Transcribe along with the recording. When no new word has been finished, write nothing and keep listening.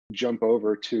jump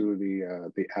over to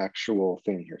the actual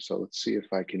thing here. So let's see if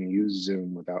I can use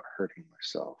Zoom without hurting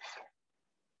myself.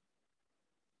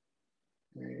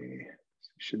 Okay.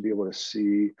 Should be able to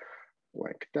see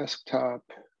blank desktop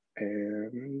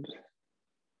and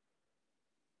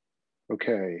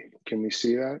okay, can we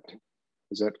see that?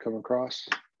 Does that come across?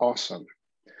 Awesome.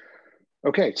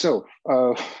 Okay, so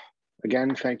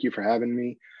again, thank you for having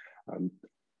me.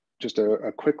 Just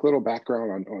a quick little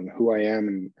background on who I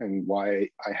am and why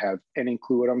I have any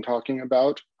clue what I'm talking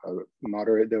about,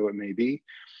 moderate though it may be.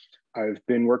 I've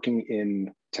been working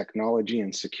in technology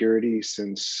and security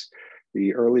since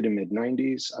the early to mid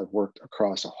 90s. I've worked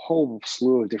across a whole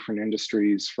slew of different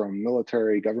industries, from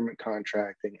military, government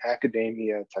contracting,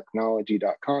 academia,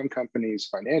 technology.com companies,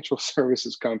 financial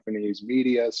services companies,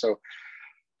 media. So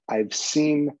I've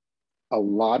seen a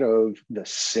lot of the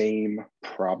same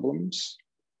problems,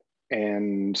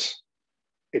 and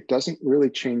it doesn't really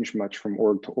change much from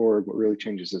org to org. What really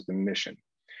changes is the mission.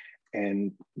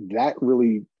 And that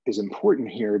really is important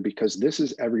here because this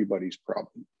is everybody's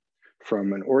problem,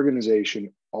 from an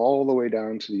organization all the way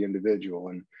down to the individual.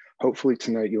 And hopefully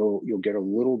tonight you'll get a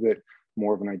little bit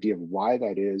more of an idea of why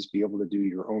that is, be able to do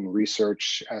your own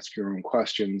research, ask your own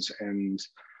questions, and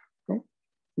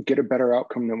get a better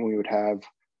outcome than we would have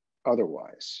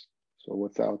otherwise. So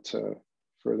without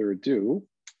further ado,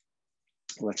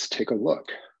 let's take a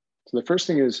look. So the first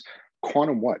thing is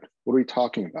quantum what? What are we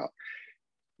talking about?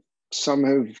 Some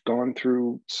have gone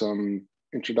through some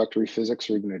introductory physics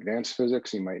or even advanced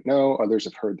physics, you might know. Others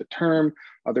have heard the term.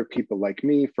 Other people like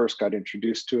me first got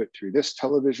introduced to it through this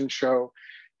television show.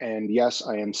 And yes,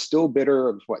 I am still bitter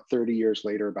of 30 years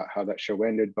later about how that show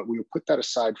ended, but we'll put that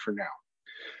aside for now.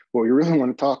 What we really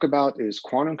want to talk about is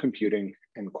quantum computing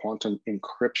and quantum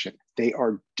encryption. They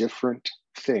are different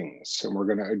things, and we're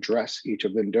going to address each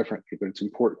of them differently, but it's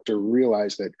important to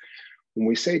realize that when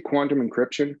we say quantum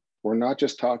encryption, we're not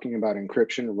just talking about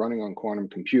encryption running on quantum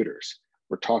computers.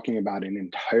 We're talking about an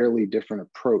entirely different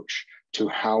approach to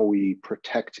how we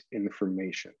protect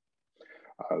information.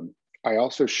 I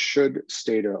also should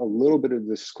state a little bit of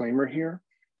disclaimer here.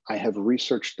 I have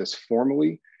researched this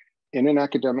formally in an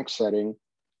academic setting,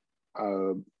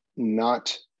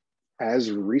 not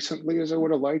as recently as I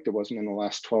would have liked. It wasn't in the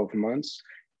last 12 months,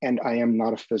 and I am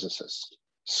not a physicist.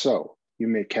 So you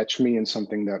may catch me in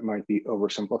something that might be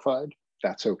oversimplified.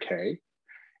 That's okay.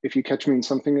 If you catch me in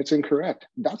something that's incorrect,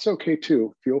 that's okay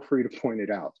too. Feel free to point it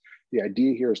out. The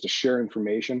idea here is to share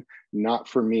information, not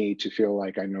for me to feel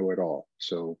like I know it all.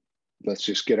 So let's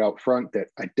just get out front that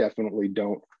I definitely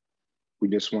don't. We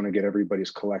just want to get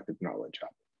everybody's collective knowledge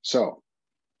up. So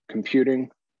computing,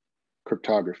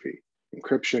 cryptography,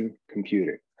 encryption,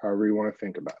 computing, however you want to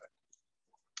think about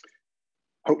it.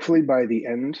 Hopefully by the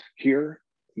end here,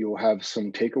 you'll have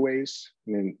some takeaways,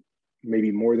 and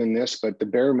maybe more than this, but the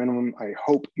bare minimum, I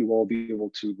hope you all be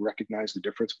able to recognize the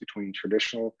difference between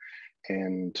traditional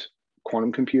and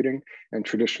quantum computing and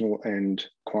traditional and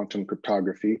quantum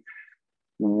cryptography.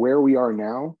 Where we are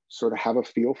now, sort of have a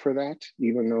feel for that,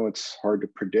 even though it's hard to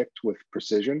predict with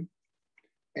precision,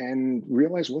 and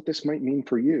realize what this might mean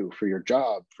for you, for your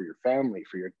job, for your family,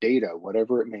 for your data,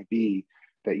 whatever it may be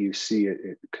that you see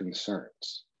it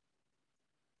concerns.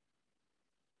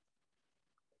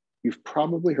 You've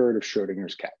probably heard of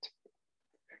Schrodinger's cat.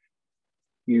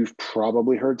 You've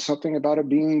probably heard something about it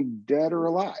being dead or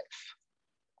alive.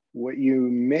 What you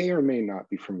may or may not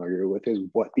be familiar with is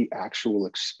what the actual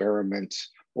experiment,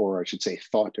 or I should say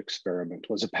thought experiment,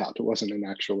 was about. It wasn't an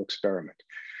actual experiment,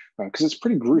 because it's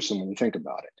pretty gruesome when you think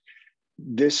about it.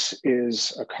 This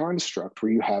is a construct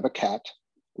where you have a cat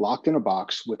locked in a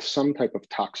box with some type of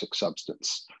toxic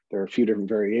substance. There are a few different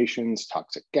variations: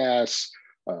 toxic gas,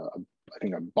 I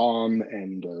think a bomb,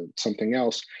 and something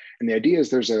else. And the idea is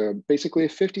there's basically a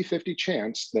 50-50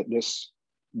 chance that this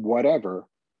whatever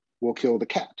will kill the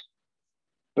cat.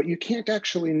 But you can't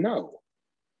actually know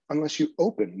unless you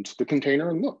opened the container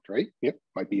and looked, right? Yep,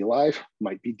 might be alive,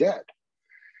 might be dead.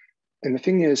 And the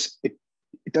thing is, it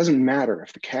doesn't matter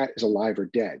if the cat is alive or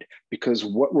dead, because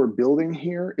what we're building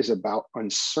here is about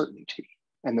uncertainty,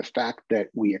 and the fact that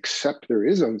we accept there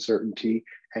is uncertainty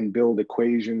and build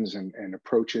equations and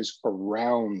approaches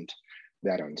around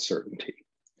that uncertainty.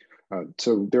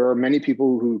 So there are many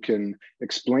people who can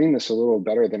explain this a little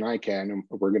better than I can, and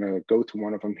we're going to go to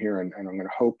one of them here, and I'm going to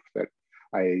hope that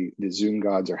the Zoom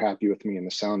gods are happy with me and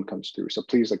the sound comes through. So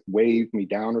please wave me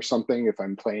down or something if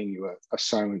I'm playing you a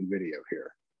silent video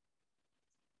here.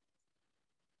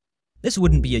 This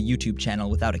wouldn't be a YouTube channel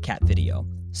without a cat video.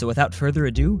 So without further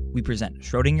ado, we present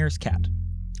Schrodinger's cat.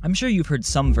 I'm sure you've heard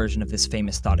some version of this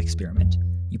famous thought experiment.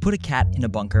 You put a cat in a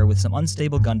bunker with some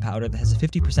unstable gunpowder that has a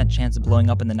 50% chance of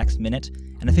blowing up in the next minute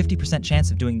and a 50%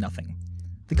 chance of doing nothing.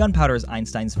 The gunpowder is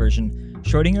Einstein's version.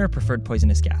 Schrödinger preferred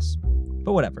poisonous gas.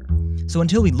 But whatever. So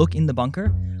until we look in the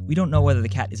bunker, we don't know whether the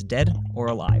cat is dead or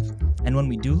alive. And when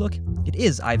we do look, it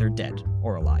is either dead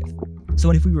or alive.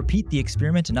 So if we repeat the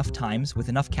experiment enough times with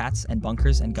enough cats and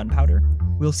bunkers and gunpowder,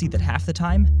 we'll see that half the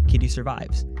time, Kitty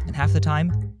survives, and half the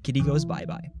time, Kitty goes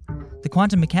bye-bye. The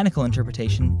quantum mechanical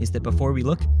interpretation is that before we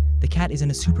look, the cat is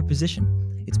in a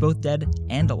superposition. It's both dead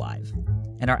and alive.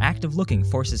 And our act of looking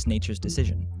forces nature's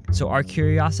decision. So our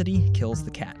curiosity kills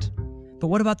the cat. But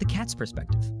what about the cat's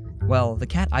perspective? Well, the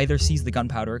cat either sees the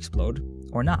gunpowder explode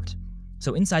or not.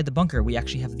 So inside the bunker, we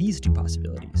actually have these two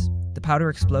possibilities. The powder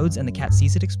explodes and the cat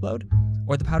sees it explode,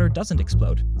 or the powder doesn't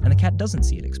explode and the cat doesn't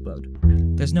see it explode.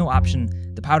 There's no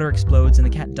option, the powder explodes and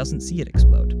the cat doesn't see it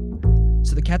explode.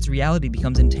 So the cat's reality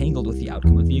becomes entangled with the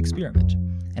outcome of the experiment.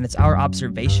 And it's our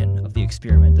observation of the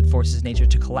experiment that forces nature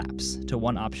to collapse to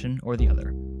one option or the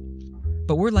other.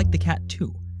 But we're like the cat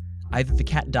too. Either the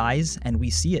cat dies and we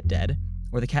see it dead,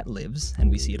 or the cat lives and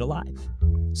we see it alive.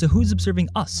 So who's observing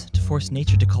us to force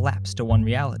nature to collapse to one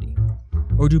reality?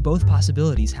 Or do both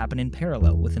possibilities happen in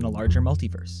parallel within a larger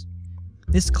multiverse?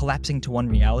 This collapsing to one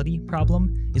reality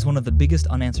problem is one of the biggest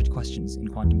unanswered questions in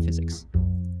quantum physics.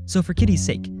 So for Kitty's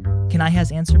sake, can I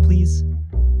has answer, please?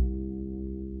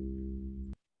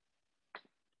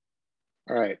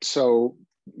 All right, so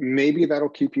maybe that'll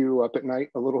keep you up at night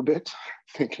a little bit,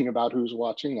 thinking about who's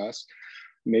watching us.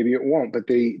 Maybe it won't, but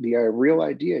the real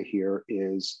idea here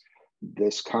is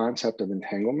this concept of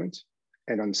entanglement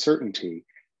and uncertainty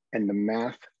and the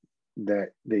math that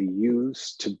they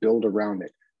use to build around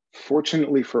it.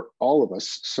 Fortunately for all of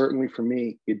us, certainly for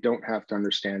me, you don't have to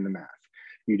understand the math.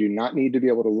 You do not need to be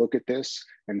able to look at this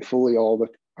and fully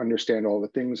understand all the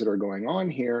things that are going on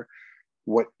here.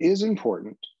 What is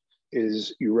important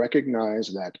is you recognize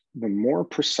that the more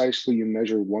precisely you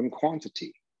measure one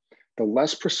quantity, the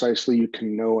less precisely you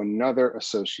can know another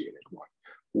associated one.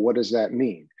 What does that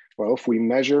mean? Well, if we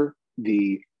measure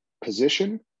the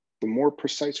position, the more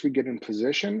precise we get in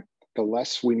position, the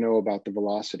less we know about the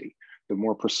velocity. The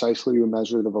more precisely you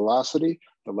measure the velocity,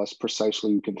 the less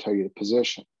precisely you can tell you the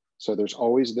position. So there's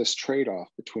always this trade-off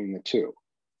between the two.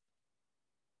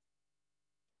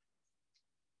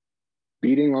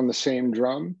 Beating on the same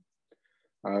drum,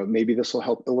 maybe this will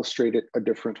help illustrate it a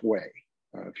different way,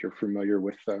 if you're familiar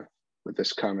with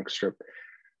this comic strip.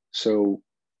 So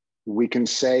we can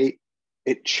say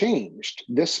it changed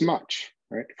this much,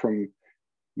 right? From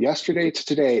yesterday to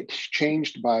today, it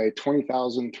changed by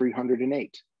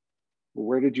 20,308.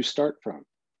 Where did you start from?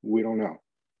 We don't know.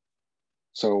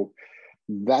 So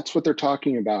that's what they're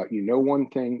talking about. You know one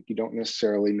thing, you don't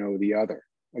necessarily know the other.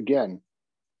 Again,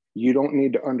 you don't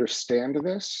need to understand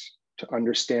this to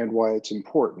understand why it's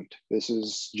important. This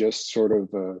is just sort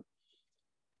of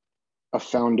a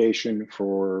foundation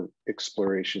for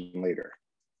exploration later.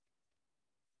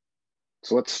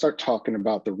 So let's start talking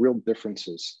about the real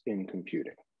differences in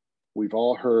computing. We've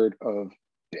all heard of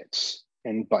bits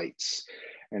and bytes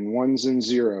and ones and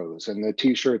zeros and the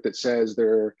t-shirt that says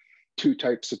there are two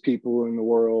types of people in the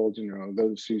world, you know,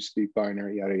 those who speak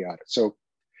binary, yada, yada. So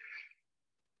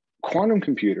quantum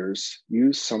computers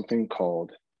use something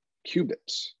called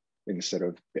qubits instead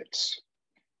of bits.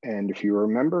 And if you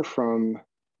remember from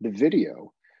the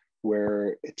video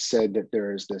where it said that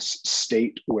there is this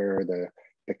state where the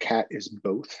cat is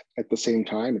both at the same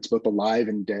time, it's both alive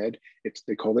and dead,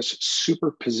 they call this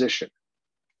superposition.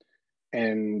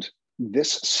 And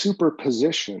this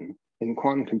superposition in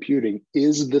quantum computing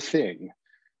is the thing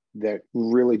that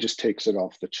really just takes it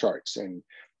off the charts. And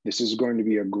this is going to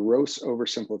be a gross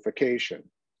oversimplification,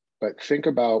 but think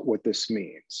about what this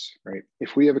means, right?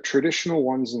 If we have a traditional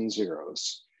ones and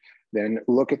zeros, then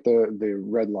look at the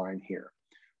red line here.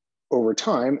 Over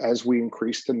time, as we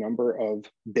increase the number of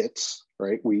bits,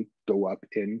 right, we go up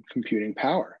in computing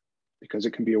power because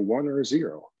it can be a 1 or a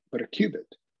 0, but a qubit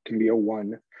can be a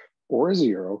 1 or a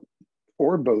 0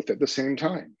 or both at the same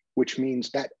time, which means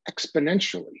that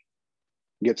exponentially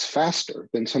gets faster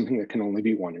than something that can only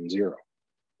be 1 and 0.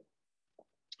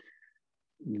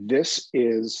 This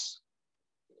is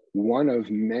one of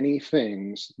many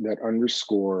things that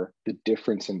underscore the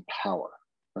difference in power,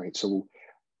 right? So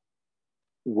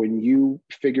when you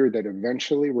figure that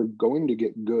eventually we're going to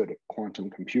get good at quantum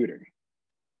computing,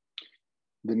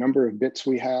 the number of bits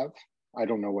we have, I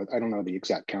don't know the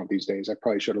exact count these days. I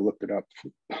probably should have looked it up,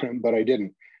 but I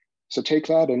didn't. So take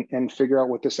that and figure out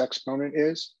what this exponent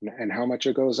is and how much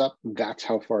it goes up. That's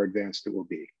how far advanced it will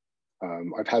be.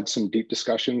 I've had some deep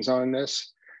discussions on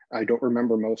this. I don't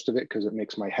remember most of it because it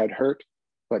makes my head hurt,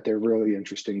 but they're really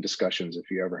interesting discussions if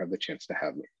you ever have the chance to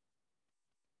have them.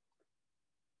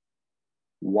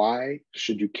 Why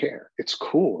should you care? It's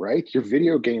cool, right? Your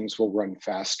video games will run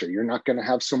faster. You're not going to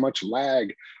have so much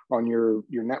lag on your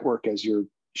network as you're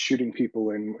shooting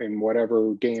people in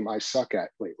whatever game I suck at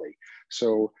lately.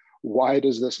 So why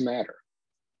does this matter?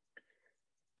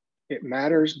 It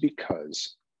matters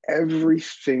because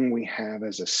everything we have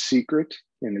as a secret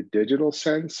in a digital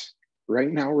sense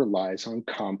right now relies on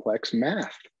complex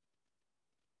math.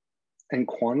 And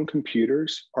quantum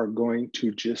computers are going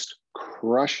to just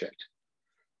crush it.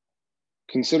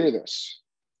 Consider this.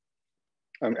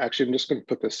 I'm just going to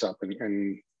put this up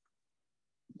and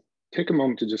take a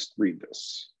moment to just read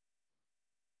this.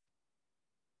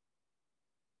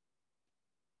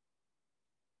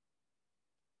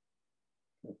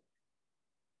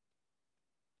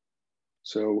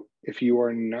 So if you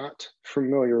are not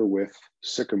familiar with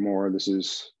Sycamore, this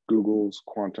is Google's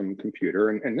quantum computer,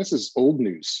 and this is old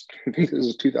news. I think this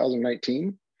is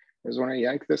 2019 is when I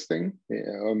yanked this thing.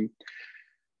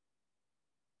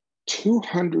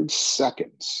 200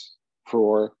 seconds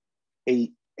for a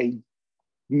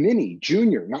mini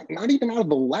junior, not even out of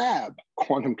the lab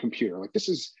quantum computer. Like this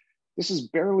is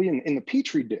barely in the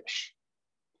petri dish.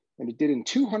 And it did in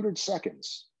 200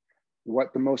 seconds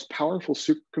what the most powerful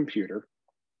supercomputer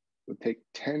would take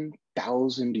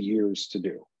 10,000 years to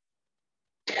do.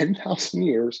 10,000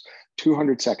 years,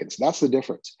 200 seconds. That's the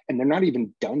difference. And they're not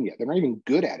even done yet. They're not even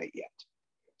good at it yet.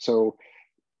 So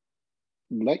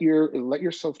let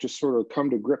yourself just sort of come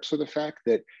to grips with the fact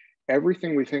that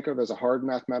everything we think of as a hard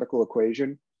mathematical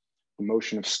equation, the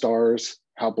motion of stars,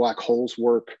 how black holes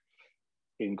work,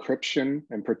 encryption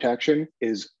and protection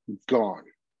is gone.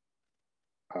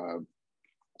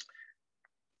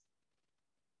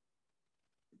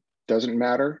 Doesn't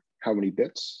matter how many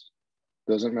bits,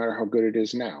 doesn't matter how good it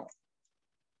is now.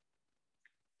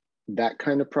 That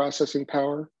kind of processing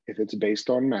power, if it's based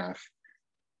on math,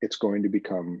 it's going to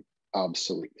become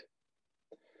obsolete.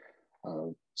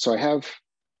 So I have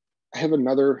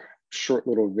another short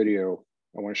little video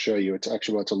I want to show you. It's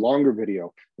a longer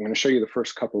video. I'm going to show you the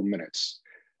first couple of minutes,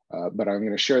 but I'm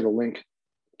going to share the link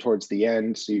towards the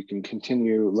end so you can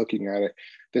continue looking at it.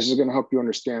 This is going to help you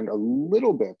understand a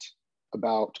little bit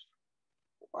about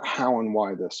how and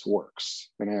why this works.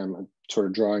 And I'm sort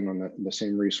of drawing on the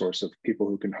same resource of people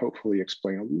who can hopefully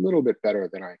explain a little bit better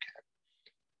than I can.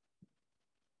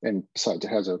 And besides, it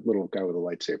has a little guy with a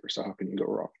lightsaber, so how can you go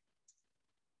wrong?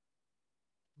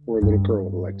 Or a little girl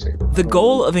with a lightsaber. The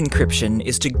goal of encryption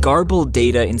is to garble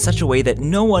data in such a way that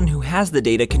no one who has the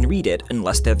data can read it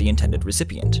unless they're the intended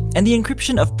recipient. And the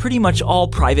encryption of pretty much all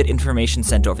private information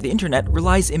sent over the internet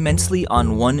relies immensely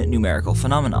on one numerical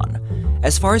phenomenon.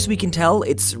 As far as we can tell,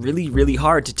 it's really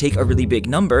hard to take a really big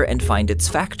number and find its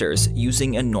factors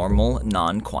using a normal,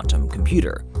 non-quantum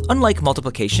computer. Unlike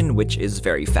multiplication, which is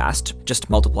very fast, just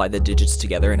multiply the digits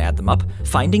together and add them up,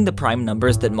 finding the prime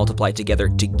numbers that multiply together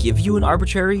to give you an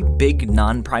arbitrary, big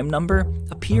non-prime number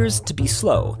appears to be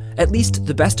slow. At least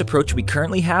the best approach we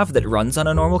currently have that runs on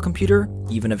a normal computer,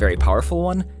 even a very powerful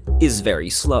one, is very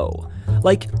slow.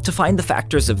 Like, to find the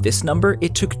factors of this number,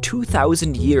 it took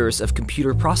 2,000 years of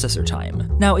computer processor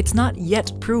time. Now, it's not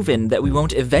yet proven that we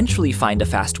won't eventually find a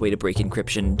fast way to break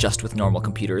encryption just with normal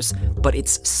computers, but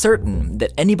it's certain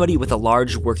that anybody with a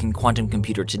large working quantum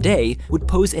computer today would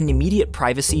pose an immediate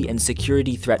privacy and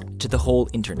security threat to the whole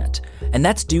internet. And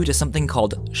that's due to something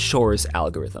called Shor's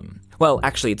algorithm. Well,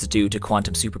 actually, it's due to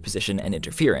quantum superposition and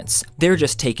interference. They're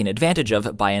just taken advantage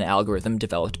of by an algorithm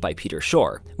developed by Peter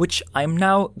Shor, which I'm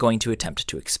now going to attempt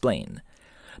to explain.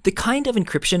 The kind of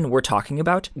encryption we're talking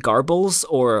about garbles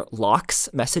or locks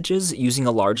messages using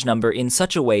a large number in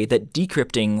such a way that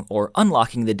decrypting or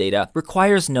unlocking the data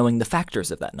requires knowing the factors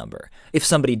of that number. If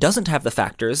somebody doesn't have the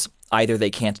factors, either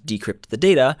they can't decrypt the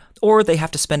data, or they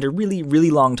have to spend a really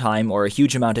long time or a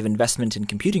huge amount of investment in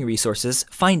computing resources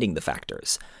finding the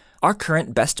factors. Our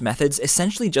current best methods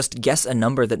essentially just guess a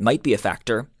number that might be a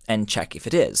factor and check if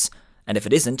it is. And if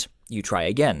it isn't, you try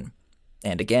again,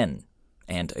 and again,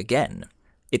 and again.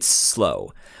 It's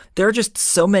slow. There are just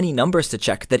so many numbers to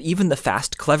check that even the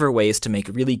fast, clever ways to make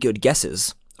really good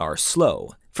guesses are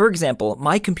slow. For example,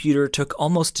 my computer took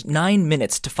almost 9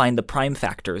 minutes to find the prime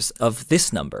factors of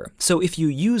this number. So if you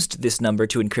used this number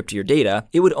to encrypt your data,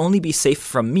 it would only be safe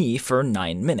from me for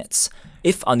 9 minutes.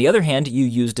 If, on the other hand, you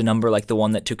used a number like the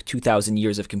one that took 2,000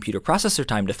 years of computer processor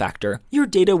time to factor, your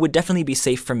data would definitely be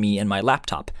safe from me and my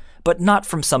laptop, but not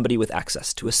from somebody with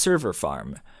access to a server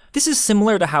farm. This is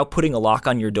similar to how putting a lock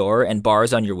on your door and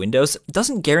bars on your windows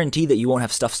doesn't guarantee that you won't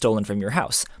have stuff stolen from your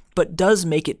house, but does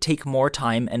make it take more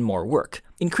time and more work.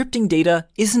 Encrypting data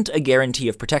isn't a guarantee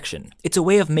of protection. It's a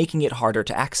way of making it harder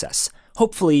to access.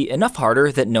 Hopefully enough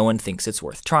harder that no one thinks it's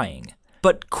worth trying.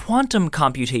 But quantum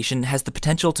computation has the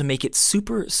potential to make it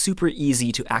super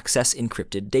easy to access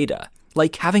encrypted data.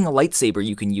 Like having a lightsaber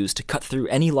you can use to cut through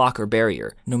any lock or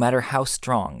barrier, no matter how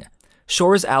strong.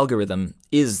 Shor's algorithm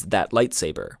is that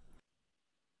lightsaber.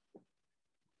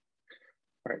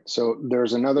 All right, so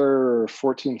there's another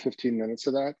 14, 15 minutes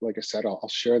of that. Like I said, I'll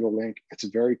share the link. It's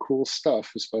very cool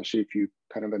stuff, especially if you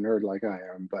kind of a nerd like I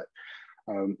am. But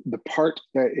the part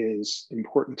that is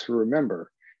important to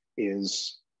remember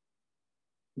is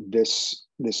this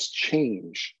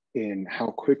change in how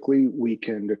quickly we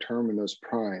can determine those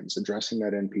primes, addressing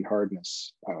that NP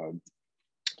hardness.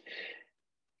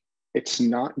 It's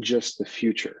not just the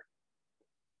future.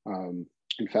 In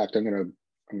fact, I'm gonna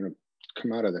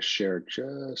come out of the share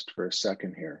just for a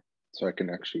second here so I can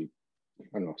actually,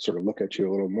 I don't know, sort of look at you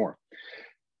a little more.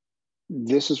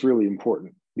 This is really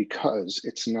important because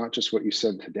it's not just what you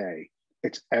said today,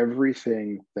 it's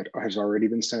everything that has already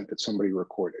been sent that somebody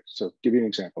recorded. So give you an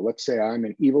example. Let's say I'm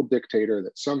an evil dictator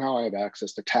that somehow I have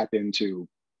access to tap into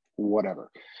whatever.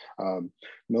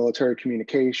 Military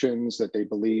communications that they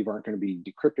believe aren't going to be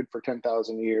decrypted for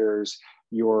 10,000 years,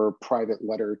 your private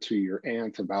letter to your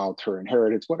aunt about her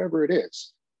inheritance, whatever it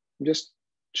is. I'm just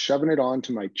shoving it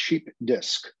onto my cheap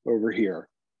disk over here.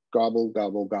 Gobble,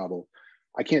 gobble, gobble.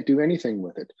 I can't do anything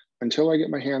with it until I get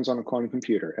my hands on a quantum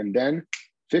computer. And then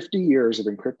 50 years of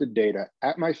encrypted data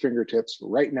at my fingertips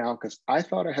right now, because I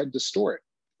thought I had to store it.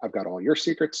 I've got all your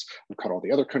secrets. I've got all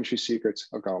the other countries' secrets.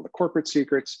 I've got all the corporate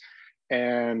secrets.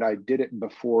 And I did it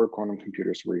before quantum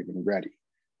computers were even ready.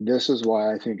 This is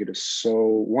why I think it is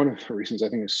one of the reasons I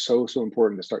think it's so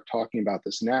important to start talking about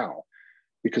this now,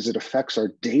 because it affects our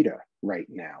data right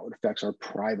now. It affects our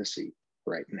privacy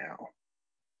right now.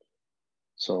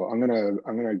 So I'm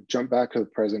gonna jump back to the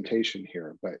presentation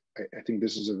here, but I think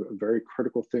this is a very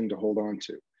critical thing to hold on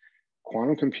to.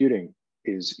 Quantum computing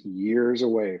is years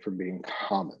away from being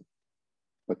common,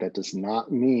 but that does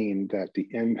not mean that the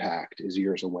impact is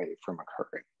years away from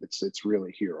occurring. It's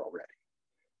really here already.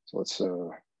 So let's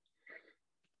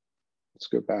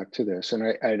go back to this. And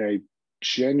I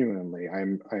genuinely, I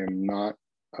am not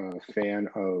a fan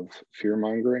of fear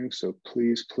mongering. So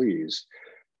please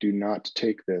do not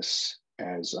take this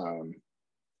as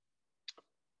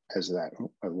that.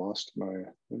 Oh, I lost my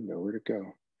window. Where'd it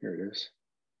go? Here it is.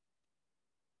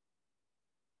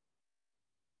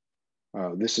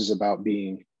 This is about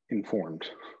being informed.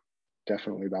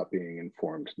 Definitely about being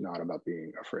informed, not about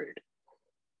being afraid.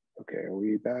 Okay, are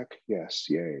we back? Yes,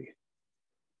 yay.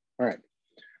 All right,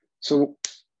 so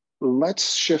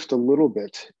let's shift a little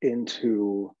bit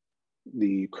into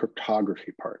the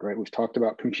cryptography part, right? We've talked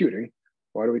about computing.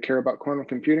 Why do we care about quantum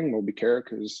computing? Well, we care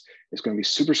because it's going to be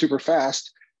super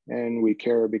fast, and we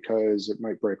care because it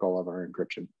might break all of our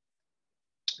encryption.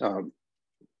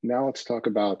 Now let's talk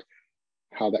about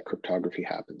how that cryptography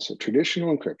happens. So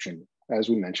traditional encryption, as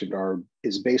we mentioned,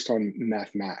 is based on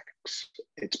mathematics.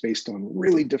 It's based on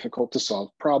really difficult to solve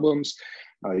problems.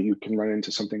 You can run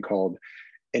into something called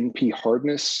NP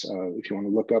hardness. If you want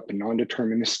to look up a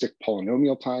non-deterministic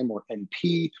polynomial time, or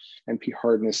NP, NP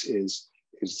hardness is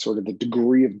sort of the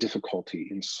degree of difficulty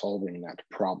in solving that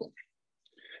problem.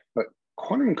 But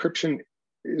quantum encryption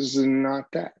is not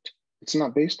that. It's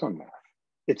not based on math.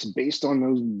 It's based on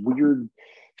those weird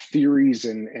theories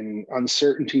and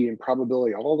uncertainty and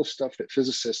probability, all the stuff that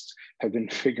physicists have been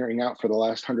figuring out for the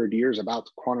last 100 years about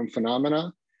quantum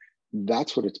phenomena.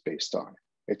 That's what it's based on.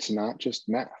 It's not just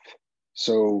math.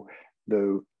 So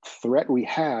the threat we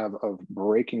have of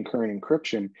breaking current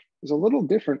encryption is a little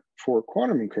different for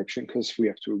quantum encryption because we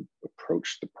have to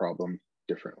approach the problem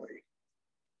differently.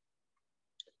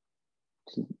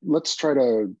 So let's try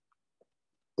a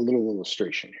little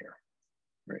illustration here.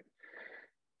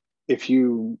 If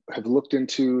you have looked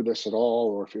into this at all,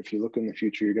 or if you look in the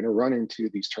future, you're going to run into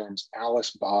these terms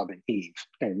Alice, Bob, and Eve.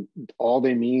 And all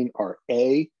they mean are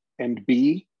A and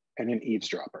B and an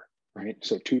eavesdropper, right?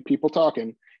 So two people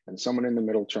talking and someone in the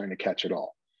middle trying to catch it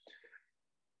all.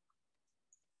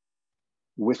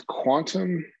 With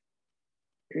quantum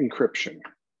encryption,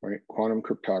 right? Quantum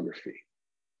cryptography,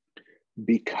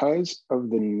 because of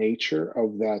the nature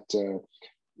of that,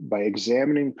 by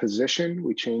examining position,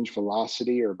 we change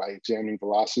velocity, or by examining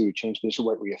velocity, we change position.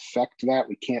 What we affect that,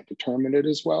 we can't determine it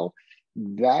as well.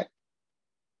 That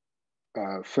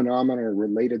phenomenon, or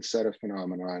related set of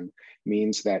phenomenon,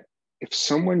 means that if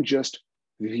someone just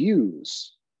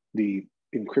views the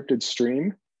encrypted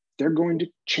stream, they're going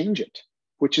to change it,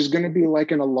 which is going to be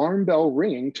like an alarm bell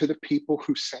ringing to the people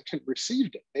who sent and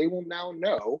received it. They will now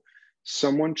know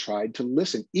someone tried to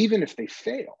listen, even if they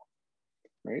fail,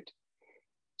 right?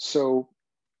 So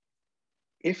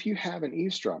if you have an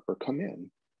eavesdropper come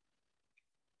in,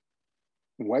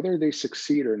 whether they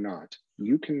succeed or not,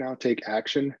 you can now take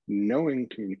action knowing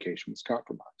communication was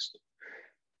compromised.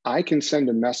 I can send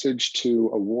a message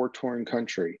to a war-torn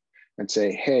country and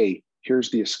say, hey, here's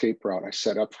the escape route I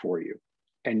set up for you,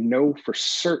 and know for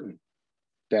certain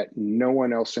that no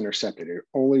one else intercepted it. It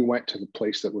only went to the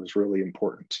place that was really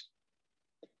important.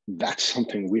 That's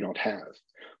something we don't have.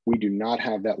 We do not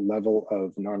have that level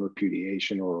of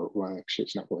non-repudiation, or, well, actually,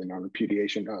 it's not really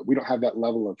non-repudiation. We don't have that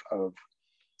level of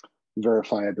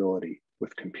verifiability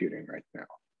with computing right now.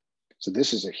 So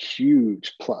this is a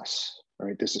huge plus,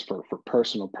 right? This is for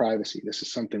personal privacy. This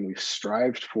is something we've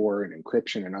strived for in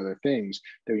encryption and other things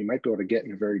that we might be able to get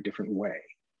in a very different way.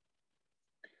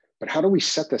 But how do we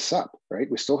set this up, right?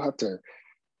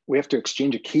 We have to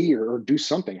exchange a key or do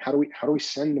something. How do we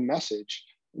send the message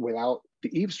without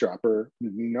the eavesdropper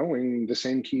knowing the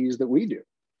same keys that we do?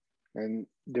 And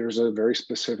there's a very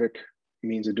specific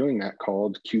means of doing that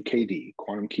called QKD,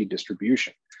 quantum key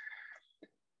distribution.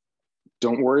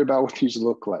 Don't worry about what these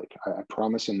look like. I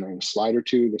promise in a slide or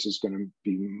two, this is going to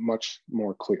be much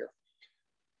more clear.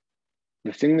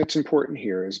 The thing that's important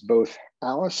here is both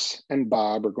Alice and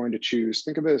Bob are going to choose,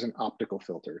 think of it as an optical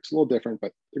filter. It's a little different,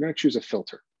 but they're going to choose a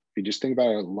filter. If you just think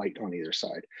about a light on either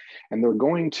side. And they're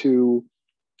going to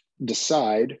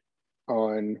decide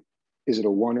on, is it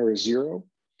a 1 or a 0?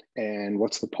 And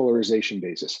what's the polarization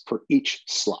basis for each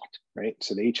slot, right?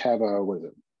 So they each have a, what is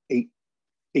it,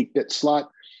 8-bit slot,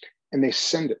 and they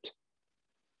send it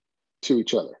to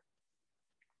each other.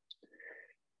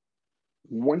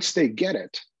 Once they get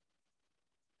it,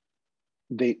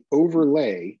 they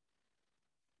overlay,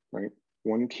 right,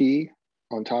 one key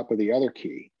on top of the other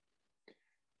key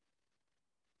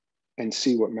and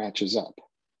see what matches up.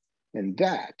 And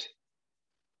that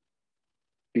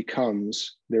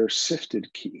becomes their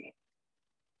sifted key,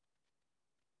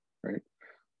 right?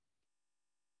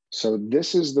 So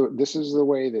this is the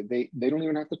way that they don't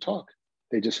even have to talk.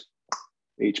 They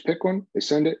each pick one, they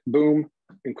send it, boom,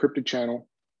 encrypted channel,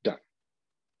 done.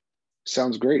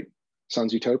 Sounds great.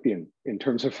 Sounds utopian in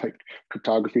terms of like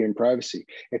cryptography and privacy.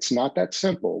 It's not that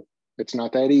simple. It's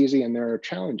not that easy, and there are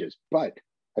challenges. But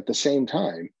at the same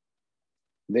time,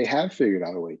 they have figured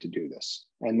out a way to do this,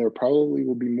 and there probably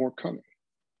will be more coming.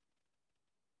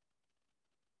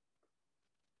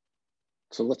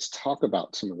 So let's talk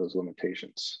about some of those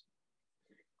limitations.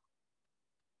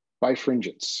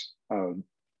 Bifringence.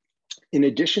 In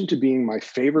addition to being my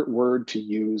favorite word to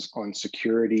use on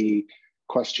security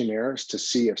questionnaires to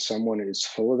see if someone is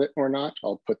full of it or not,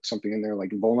 I'll put something in there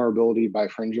like vulnerability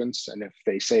bifringence. And if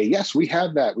they say, yes, we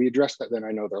have that, we addressed that, then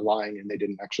I know they're lying and they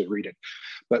didn't actually read it.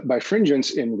 But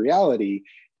bifringence in reality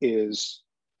is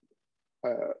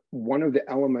one of the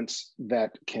elements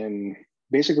that can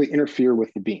basically interfere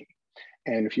with the beam.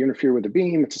 And if you interfere with the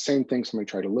beam, it's the same thing. Somebody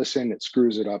tried to listen, it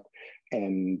screws it up,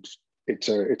 and it's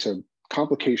a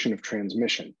complication of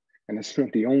transmission. And it's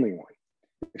not the only one.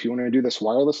 If you want to do this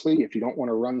wirelessly, if you don't want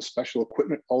to run special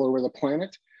equipment all over the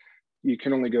planet, you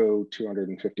can only go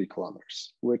 250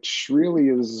 kilometers, which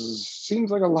really seems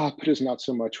like a lot, but is not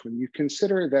so much when you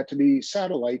consider that the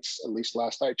satellites, at least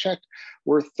last I checked,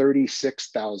 were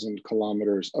 36,000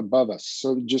 kilometers above us.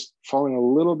 So just falling a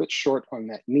little bit short on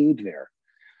that need there.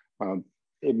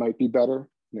 It might be better.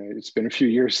 It's been a few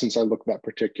years since I looked that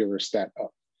particular stat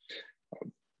up.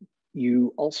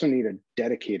 You also need a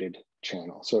dedicated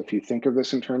channel. So if you think of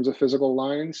this in terms of physical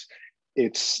lines,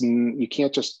 you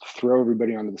can't just throw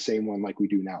everybody onto the same one like we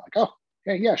do now. Like, oh,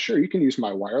 yeah, sure, you can use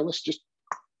my wireless, just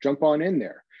jump on in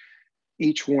there.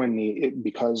 Each one,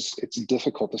 because it's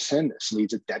difficult to send this,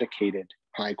 needs a dedicated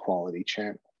high quality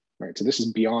channel, right? So this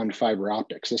is beyond fiber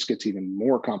optics. This gets even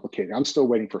more complicated. I'm still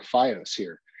waiting for FiOS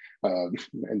here.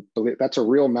 And that's a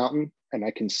real mountain, and I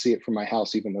can see it from my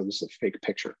house, even though this is a fake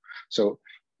picture. So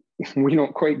we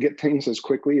don't quite get things as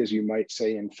quickly as you might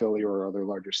say in Philly or other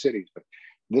larger cities, but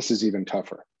this is even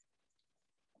tougher.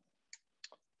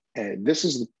 And this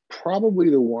is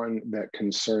probably the one that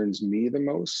concerns me the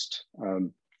most.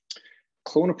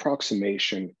 Clone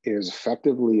approximation is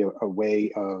effectively a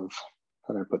way of,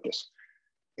 how do I put this?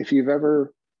 If you've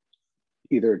ever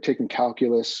either taken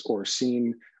calculus or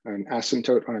seen an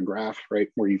asymptote on a graph, right,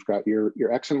 where you've got your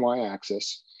X and Y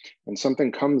axis, and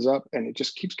something comes up and it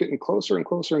just keeps getting closer and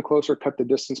closer and closer, cut the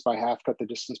distance by half, cut the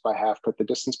distance by half, cut the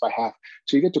distance by half.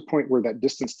 So you get to a point where that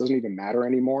distance doesn't even matter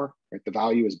anymore, right? The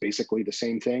value is basically the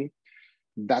same thing.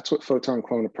 That's what photon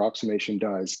clone approximation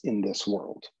does in this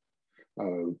world.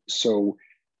 So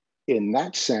in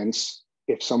that sense,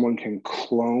 if someone can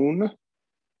clone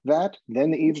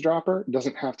then the eavesdropper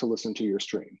doesn't have to listen to your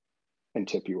stream and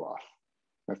tip you off.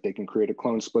 If they can create a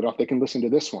clone split off, they can listen to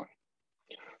this one.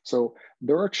 So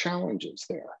there are challenges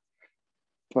there.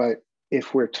 But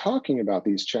if we're talking about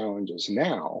these challenges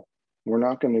now, we're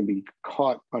not going to be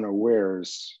caught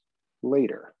unawares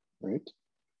later, right?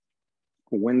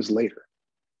 When's later?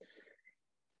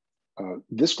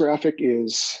 This graphic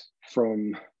is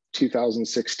from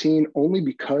 2016, only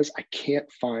because I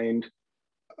can't find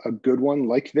a good one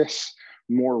like this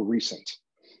more recent.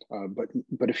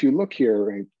 But if you look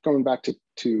here, going back to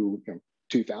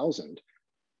 2000,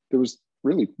 there was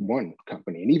really one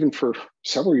company, and even for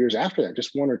several years after that,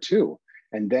 just one or two.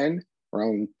 And then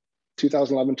around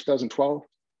 2011, 2012,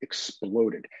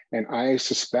 exploded. And I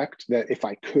suspect that if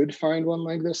I could find one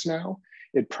like this now,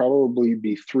 it'd probably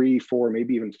be 3, 4,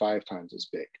 maybe even 5 times as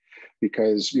big,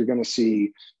 because you're going to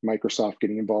see Microsoft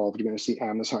getting involved. You're going to see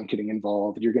Amazon getting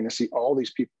involved. You're going to see all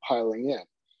these people piling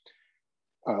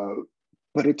in.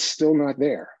 But it's still not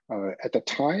there. At the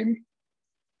time,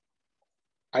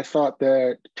 I thought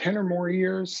that 10 or more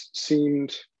years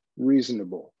seemed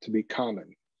reasonable to be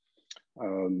common,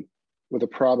 with a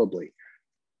probably.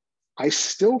 I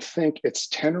still think it's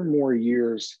 10 or more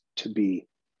years to be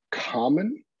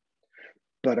common,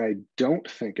 but I don't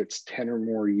think it's 10 or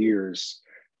more years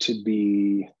to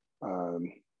be,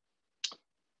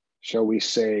 shall we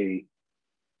say,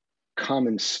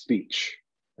 common speech,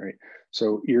 right?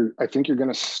 So I think you're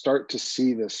going to start to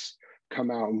see this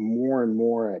come out more and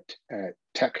more at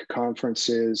tech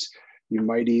conferences. You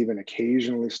might even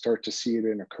occasionally start to see it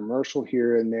in a commercial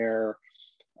here and there.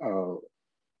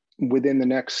 Within the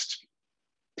next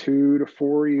 2 to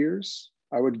 4 years,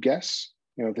 I would guess.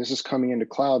 This is coming into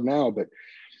cloud now, but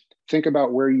think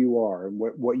about where you are and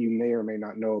what you may or may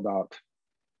not know about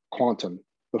quantum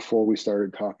before we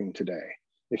started talking today.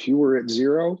 If you were at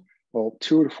 0, well,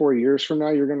 2 to 4 years from now,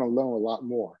 you're going to know a lot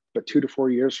more. But 2 to 4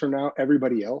 years from now,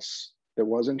 everybody else that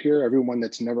wasn't here, everyone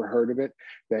that's never heard of it,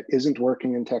 that isn't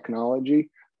working in technology,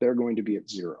 they're going to be at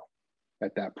 0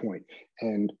 at that point.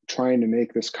 And trying to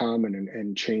make this common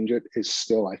and change it is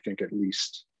still, I think, at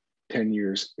least 10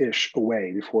 years-ish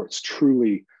away before it's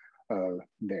truly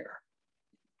there.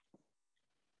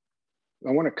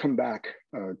 I want to come back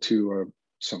to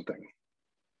something.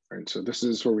 Right? So this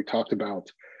is where we talked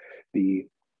about the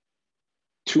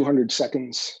 200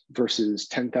 seconds versus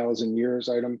 10,000 years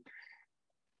item.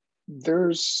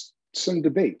 There's some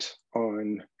debate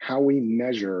on how we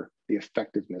measure the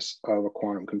effectiveness of a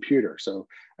quantum computer. So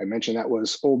I mentioned that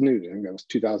was old news. I think that was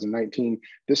 2019.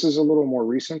 This is a little more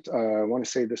recent. I want to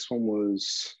say this one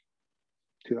was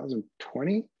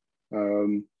 2020.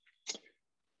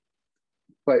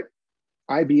 But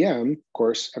IBM, of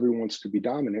course, everyone wants to be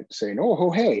dominant, saying,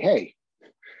 "Oh, hey,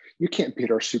 you can't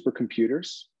beat our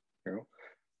supercomputers."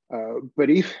 But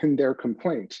even their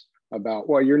complaint about,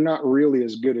 well, you're not really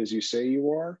as good as you say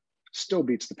you are, still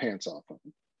beats the pants off of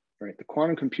them, right? The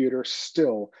quantum computer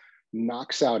still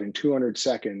knocks out in 200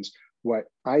 seconds what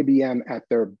IBM at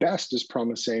their best is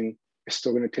promising is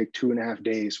still going to take 2.5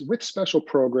 days with special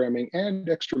programming and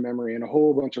extra memory and a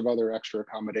whole bunch of other extra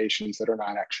accommodations that are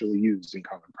not actually used in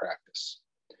common practice.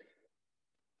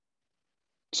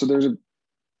 So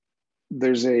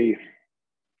there's a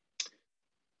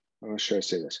how should I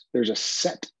say this? There's a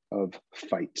set of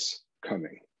fights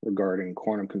coming regarding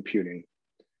quantum computing,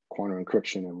 quantum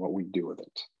encryption, and what we do with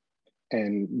it.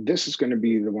 And this is going to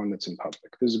be the one that's in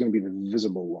public. This is going to be the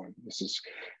visible one. This is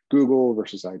Google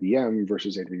versus IBM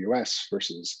versus AWS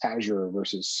versus Azure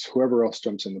versus whoever else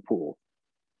jumps in the pool.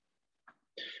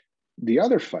 The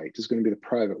other fight is going to be the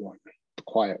private one, the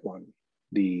quiet one,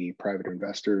 the private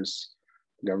investors,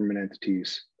 government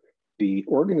entities, the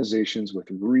organizations with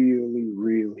really,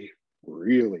 really,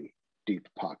 really deep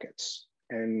pockets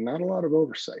and not a lot of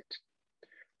oversight.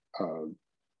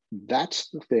 That's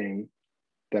the thing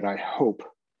that I hope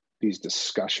these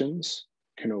discussions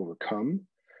can overcome,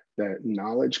 that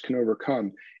knowledge can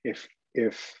overcome. If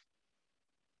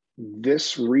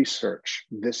this research,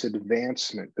 this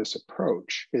advancement, this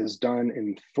approach is done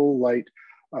in full light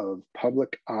of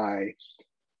public eye,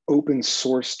 open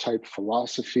source type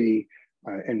philosophy,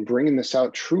 and bringing this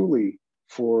out truly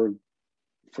for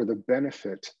the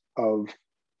benefit of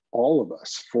all of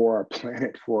us, for our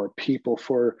planet, for our people,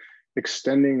 for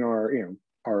extending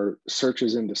our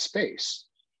searches into space.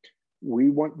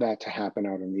 We want that to happen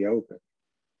out in the open.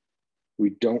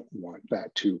 We don't want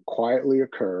that to quietly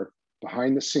occur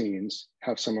behind the scenes,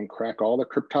 have someone crack all the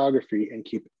cryptography and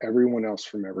keep everyone else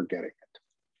from ever getting it.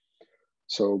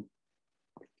 So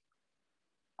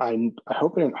I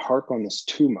hope I didn't harp on this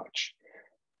too much.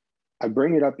 I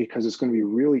bring it up because it's going to be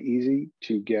really easy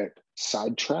to get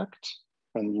sidetracked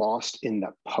and lost in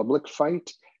the public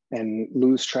fight and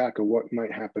lose track of what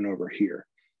might happen over here.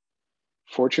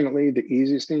 Fortunately, the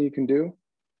easiest thing you can do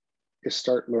is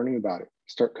start learning about it,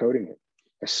 start coding it.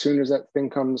 As soon as that thing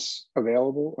comes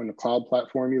available on the cloud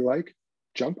platform you like,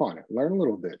 jump on it, learn a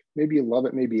little bit. Maybe you love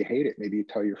it, maybe you hate it, maybe you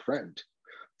tell your friend.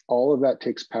 All of that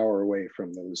takes power away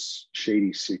from those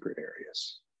shady secret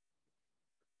areas.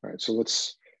 All right, so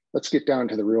let's get down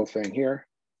to the real thing here.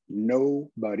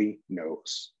 Nobody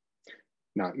knows.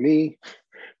 Not me,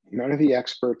 none of the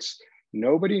experts.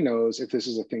 Nobody knows if this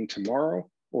is a thing tomorrow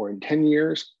or in 10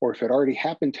 years, or if it already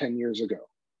happened 10 years ago.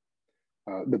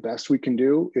 The best we can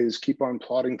do is keep on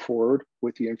plodding forward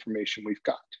with the information we've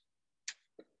got.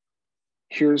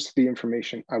 Here's the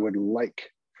information I would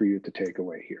like for you to take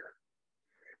away here.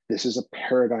 This is a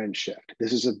paradigm shift.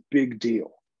 This is a big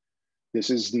deal. This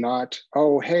is not,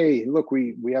 oh, hey, look,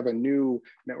 we have a new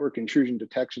network intrusion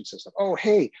detection system. Oh,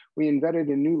 hey, we invented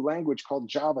a new language called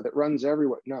Java that runs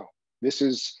everywhere. No, this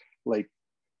is like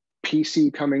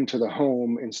PC coming to the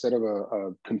home instead of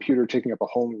a computer taking up a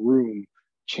whole room,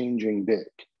 changing big.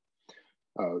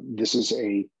 This is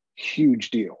a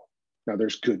huge deal. Now,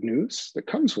 there's good news that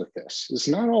comes with this. It's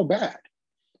not all bad.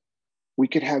 We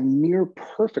could have near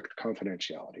perfect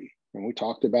confidentiality. And we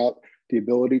talked about the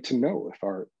ability to know if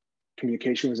our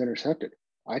communication was intercepted.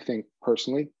 I think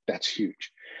personally, that's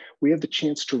huge. We have the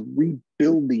chance to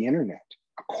rebuild the internet,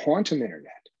 a quantum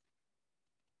internet.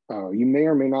 You may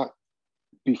or may not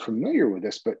be familiar with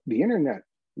this, but the internet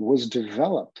was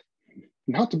developed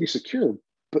not to be secure,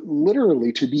 but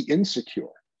literally to be insecure.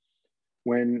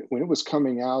 When it was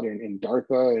coming out in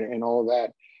DARPA and all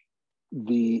that,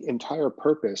 the entire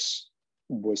purpose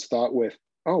was thought with,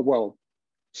 oh, well,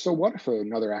 so what if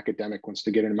another academic wants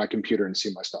to get into my computer and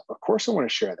see my stuff? Of course I want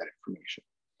to share that information.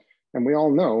 And we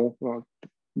all know, well,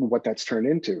 what that's turned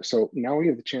into. So now we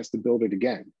have the chance to build it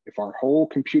again. If our whole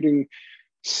computing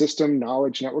system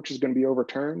knowledge network is going to be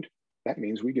overturned, that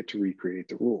means we get to recreate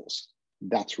the rules.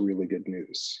 That's really good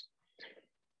news.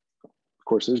 Of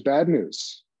course, there's bad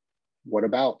news. What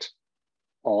about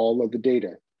all of the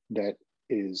data that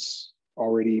is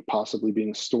already possibly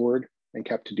being stored and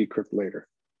kept to decrypt later?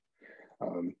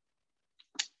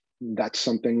 That's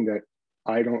something that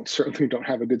I certainly don't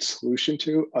have a good solution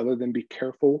to, other than be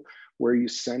careful where you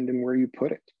send and where you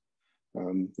put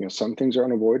it. Some things are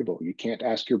unavoidable. You can't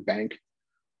ask your bank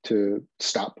to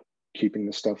stop keeping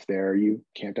the stuff there. You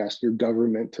can't ask your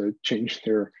government to change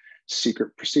their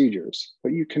secret procedures,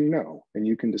 but you can know, and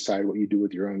you can decide what you do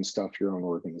with your own stuff, your own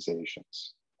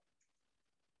organizations.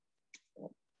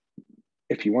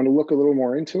 If you want to look a little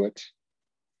more into it,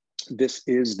 this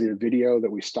is the video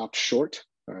that we stopped short.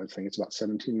 I think it's about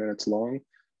 17 minutes long.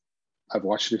 I've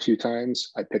watched it a few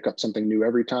times. I pick up something new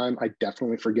every time. I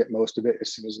definitely forget most of it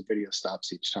as soon as the video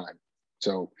stops each time.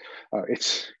 So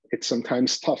it's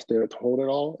sometimes tough to hold it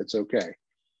all. It's okay.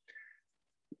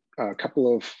 A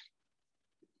couple of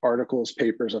articles,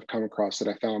 papers I've come across that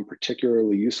I found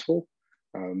particularly useful.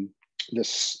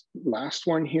 This last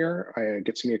one here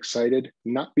gets me excited,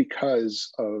 not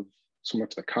because of so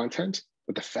much the content,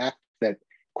 but the fact that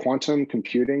quantum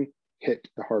computing hit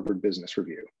the Harvard Business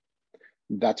Review.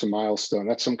 That's a milestone.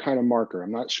 That's some kind of marker.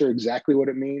 I'm not sure exactly what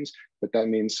it means, but that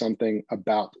means something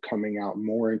about coming out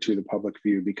more into the public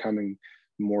view, becoming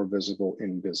more visible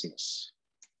in business.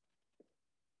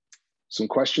 Some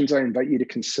questions I invite you to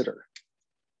consider.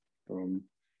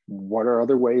 What are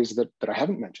other ways that I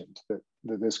haven't mentioned that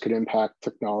this could impact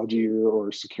technology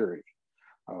or security?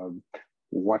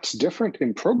 What's different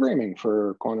in programming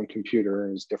for quantum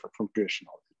computer is different from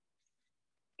traditional?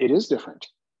 It is different,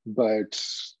 but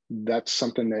that's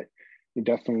something that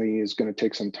definitely is going to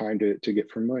take some time to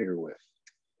get familiar with.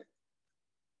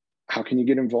 How can you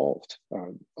get involved?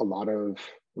 A lot of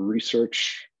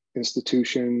research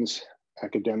institutions,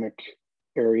 academic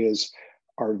areas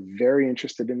are very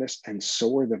interested in this, and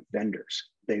so are the vendors.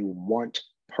 They want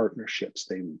partnerships.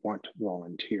 They want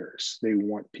volunteers. They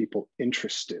want people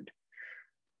interested.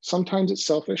 Sometimes it's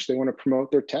selfish. They want to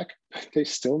promote their tech, but they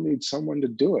still need someone to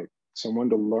do it, someone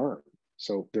to learn.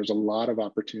 So there's a lot of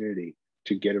opportunity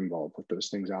to get involved with those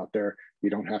things out there. You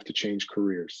don't have to change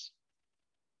careers.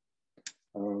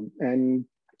 And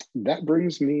that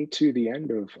brings me to the end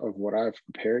of what I've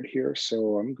prepared here.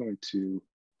 So I'm going to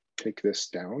take this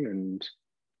down and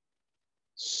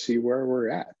see where we're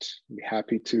at. I'd be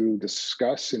happy to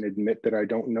discuss and admit that I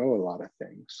don't know a lot of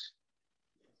things.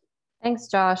 Thanks,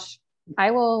 Josh.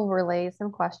 I will relay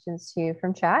some questions to you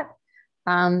from chat.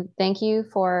 Thank you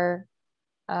for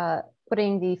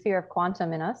putting the fear of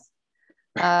quantum in us.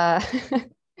 But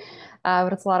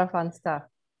it's a lot of fun stuff.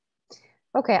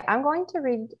 Okay, I'm going to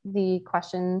read the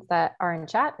questions that are in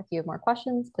chat. If you have more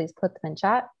questions, please put them in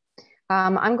chat.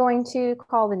 I'm going to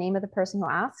call the name of the person who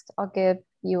asked. I'll give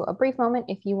you a brief moment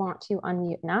if you want to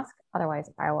unmute and ask. Otherwise,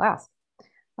 I will ask.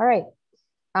 All right.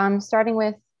 Starting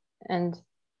with, and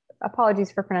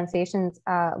apologies for pronunciations,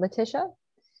 Letitia.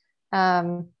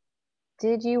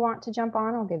 Did you want to jump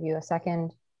on? I'll give you a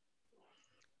second.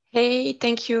 Hey,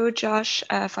 thank you, Josh,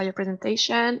 for your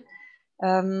presentation.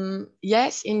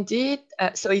 Yes, indeed.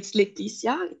 So it's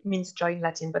Laetitia. It means joy in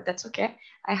Latin, but that's okay.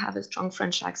 I have a strong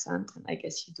French accent, and I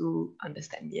guess you do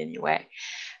understand me anyway.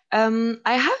 I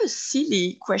have a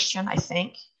silly question, I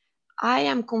think. I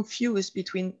am confused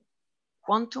between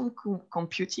quantum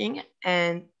computing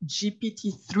and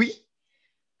GPT-3,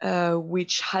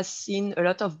 which has seen a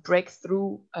lot of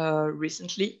breakthrough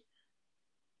recently.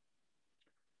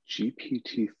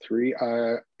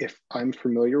 GPT-3, if I'm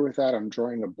familiar with that, I'm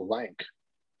drawing a blank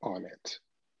on it.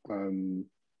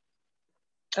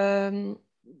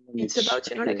 It's about,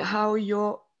 you know, like how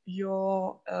your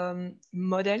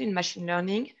model in machine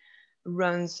learning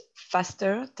runs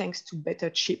faster thanks to better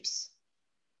chips,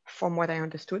 from what I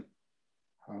understood.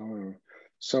 Oh,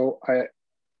 so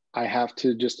I have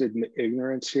to just admit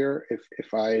ignorance here.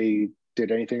 If I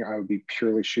did anything, I would be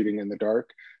purely shooting in the dark.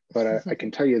 But I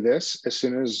can tell you this, as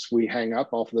soon as we hang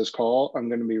up off of this call, I'm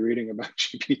going to be reading about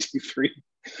GPT-3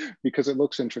 because it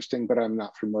looks interesting, but I'm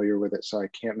not familiar with it. So I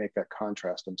can't make that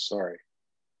contrast. I'm sorry.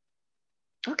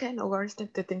 Okay, no worries.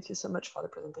 Thank you so much for the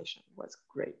presentation. It was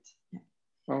great. Yeah.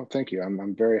 Oh, thank you.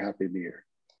 I'm very happy to be here.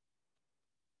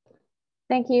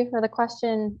 Thank you for the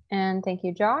question, and thank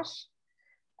you, Josh.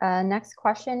 Next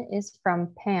question is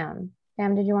from Pam.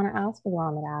 Pam, did you want to ask or do you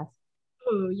want me to ask?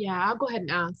 Oh, yeah, I'll go ahead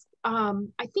and ask.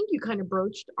 I think you kind of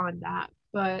broached on that,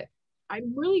 but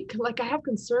I'm really like, I have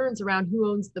concerns around who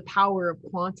owns the power of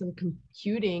quantum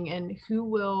computing and who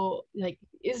will, like,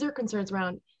 is there concerns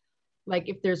around, like,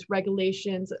 if there's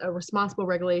regulations, responsible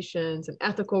regulations and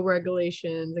ethical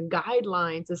regulations and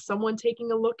guidelines? Is someone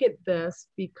taking a look at this?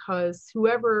 Because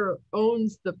whoever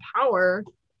owns the power,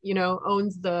 you know,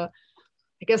 owns the,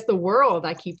 I guess, the world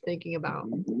I keep thinking about.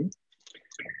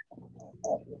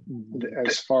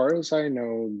 As far as I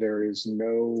know, there is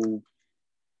no,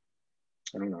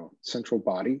 I don't know, central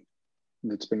body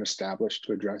that's been established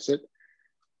to address it.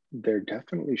 There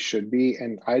definitely should be,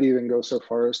 and I'd even go so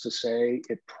far as to say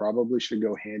it probably should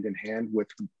go hand in hand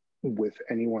with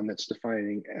anyone that's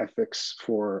defining ethics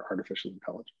for artificial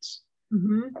intelligence.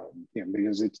 Yeah,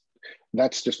 because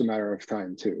that's just a matter of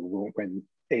time too. When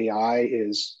AI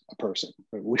is a person,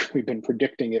 we've been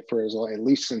predicting it for at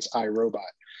least since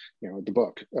iRobot, you know, the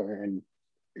book, and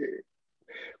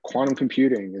quantum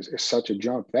computing is such a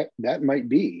jump that might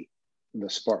be the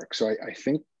spark. So I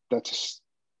think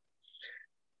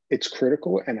it's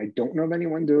critical, and I don't know of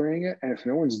anyone doing it. And if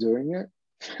no one's doing it,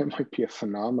 it might be a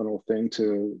phenomenal thing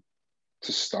to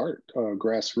start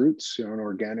grassroots, you know, an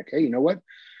organic. Hey, you know what?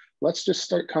 Let's just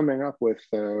start coming up with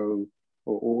what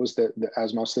was the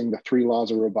Asimov's thing, the 3 laws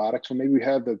of robotics. Well, maybe we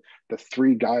have the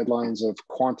 3 guidelines of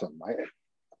quantum.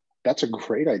 That's a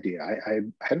great idea. I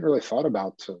hadn't really thought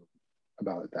about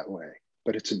it that way,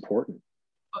 but it's important.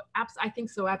 Oh, I think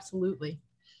so, absolutely.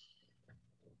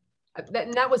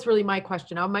 That was really my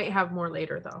question. I might have more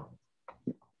later, though.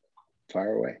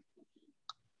 Fire away.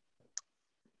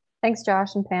 Thanks,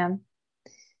 Josh and Pam.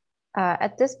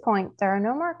 At this point, there are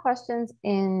no more questions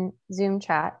in Zoom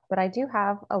chat, but I do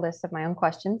have a list of my own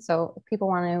questions. So if people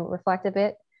want to reflect a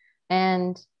bit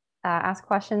and ask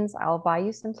questions, I'll buy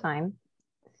you some time.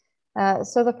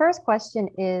 So the first question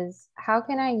is, how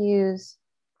can I use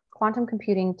quantum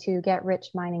computing to get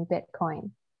rich mining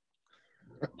Bitcoin?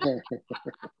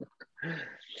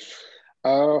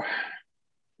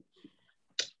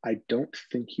 I don't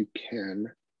think you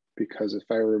can, because if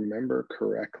I remember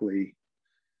correctly,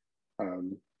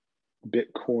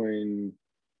 Bitcoin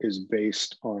is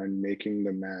based on making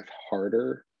the math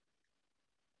harder.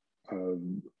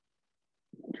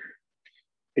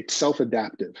 It's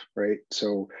self-adaptive, right?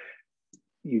 So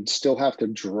you'd still have to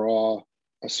draw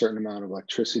a certain amount of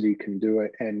electricity can do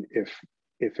it. And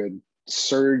if a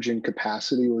surge in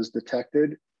capacity was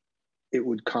detected, it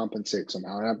would compensate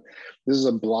somehow. This is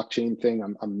a blockchain thing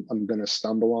I'm going to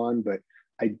stumble on, but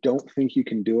I don't think you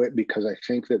can do it, because I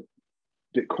think that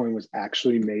Bitcoin was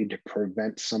actually made to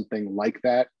prevent something like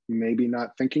that. Maybe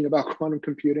not thinking about quantum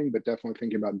computing, but definitely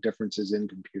thinking about differences in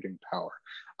computing power.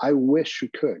 I wish we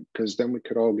could, because then we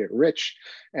could all get rich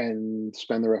and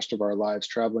spend the rest of our lives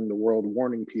traveling the world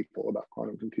warning people about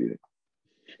quantum computing.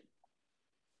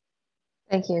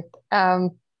 Thank you.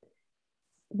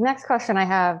 Next question I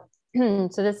have,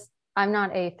 so I'm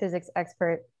not a physics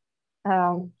expert,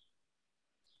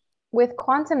 with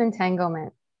quantum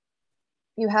entanglement,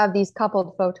 you have these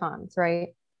coupled photons, right?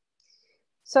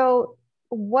 So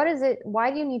what is it? Why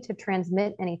do you need to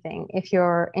transmit anything if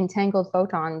your entangled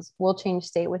photons will change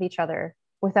state with each other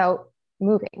without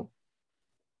moving?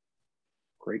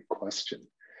 Great question.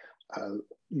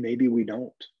 Maybe we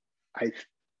don't.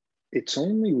 It's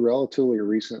only relatively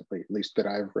recently, at least that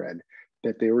I've read,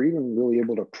 that they were even really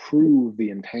able to prove the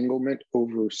entanglement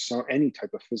over any type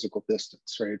of physical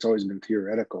distance, right? It's always been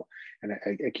theoretical. And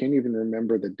I can't even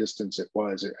remember the distance it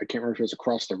was. I can't remember if it was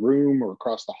across the room or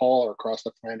across the hall or across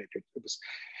the planet. It was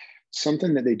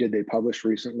something that they published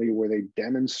recently where they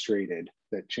demonstrated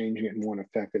that changing it in one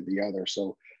affected the other.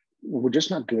 So we're just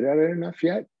not good at it enough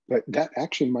yet, but that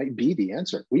actually might be the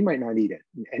answer. We might not need it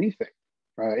in anything.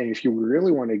 And if you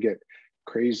really want to get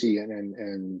crazy and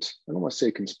I don't want to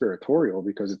say conspiratorial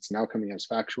because it's now coming as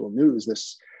factual news,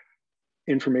 this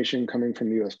information coming from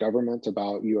the US government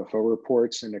about UFO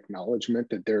reports and acknowledgement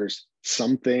that there's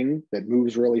something that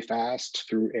moves really fast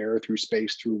through air, through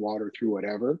space, through water, through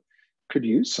whatever, could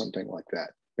use something like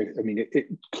that. I mean, it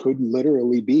could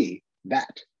literally be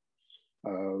that.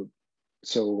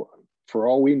 So for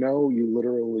all we know, you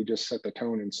literally just set the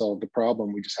tone and solve the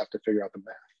problem. We just have to figure out the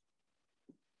math.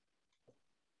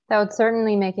 That would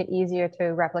certainly make it easier to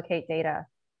replicate data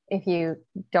if you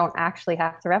don't actually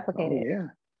have to replicate it. Yeah,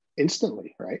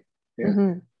 instantly, right? Yeah.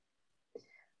 Mm-hmm.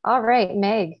 All right,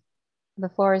 Meg, the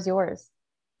floor is yours.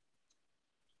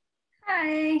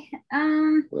 Hi.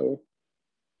 Hello.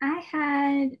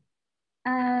 I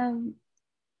had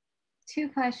 2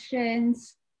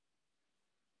 questions.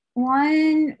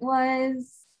 One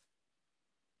was,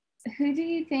 who do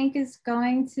you think is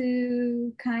going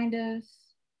to kind of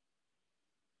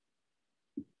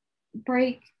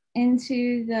break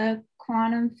into the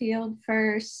quantum field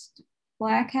first,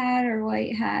 black hat or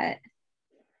white hat?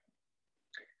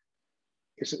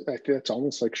 I think it's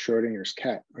almost like Schrodinger's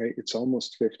cat, right? It's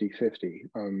almost 50-50.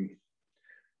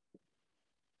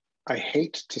 I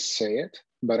hate to say it,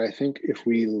 but I think if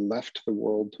we left the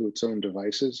world to its own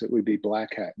devices, it would be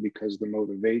black hat, because the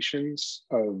motivations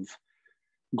of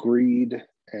greed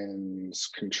and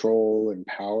control and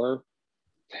power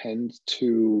tend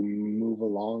to move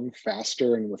along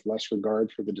faster and with less regard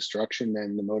for the destruction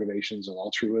than the motivations of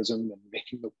altruism and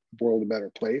making the world a better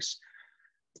place.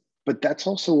 But that's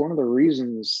also one of the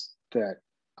reasons that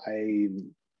I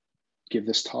give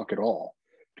this talk at all,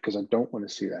 because I don't want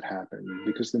to see that happen.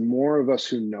 Because the more of us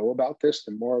who know about this,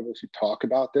 the more of us who talk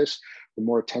about this, the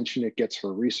more attention it gets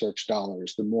for research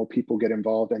dollars, the more people get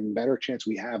involved, and the better chance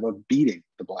we have of beating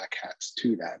the black hats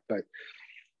to that. But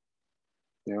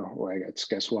you know, well, I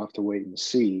guess we'll have to wait and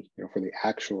see, you know, for the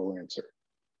actual answer.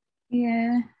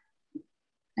 Yeah.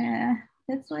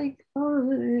 It's like,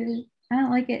 oh, I don't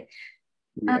like it.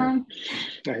 Yeah,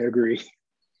 I agree.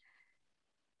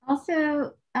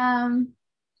 Also,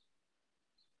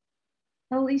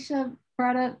 Alicia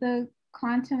brought up the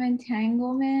quantum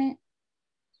entanglement.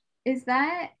 Is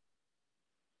that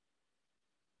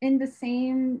in the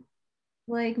same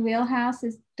like wheelhouse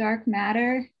as dark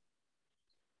matter?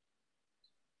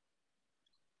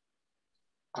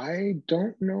 I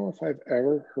don't know if I've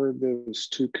ever heard those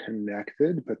two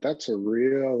connected, but that's a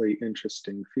really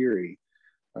interesting theory.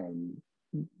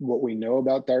 What we know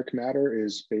about dark matter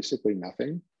is basically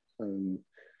nothing,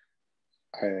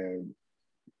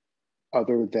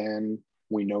 other than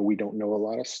we know we don't know a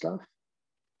lot of stuff.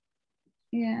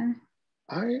 Yeah.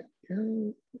 I'm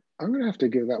gonna have to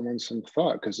give that one some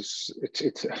thought, because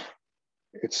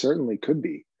it certainly could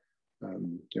be.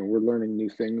 You know, we're learning new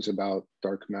things about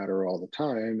dark matter all the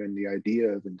time, and the idea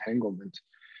of entanglement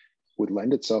would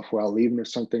lend itself well, even if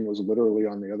something was literally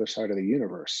on the other side of the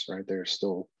universe, right? They're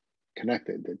still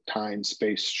connected. That time,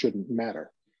 space shouldn't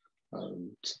matter.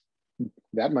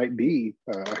 That might be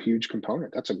a huge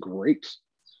component. That's a great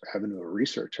avenue of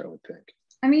research, I would think.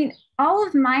 I mean, all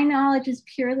of my knowledge is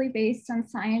purely based on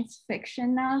science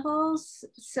fiction novels.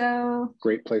 So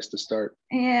great place to start.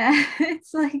 Yeah,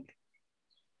 it's like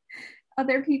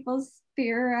other people's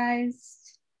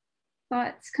theorized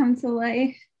thoughts come to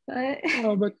life. But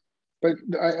oh, but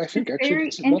I think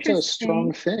actually that's a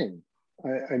strong thing.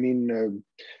 I mean,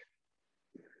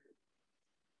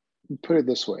 put it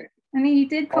this way. I mean, you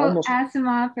did quote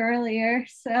Asimov earlier,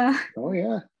 so. Oh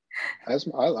yeah,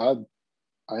 Asimov.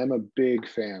 I am a big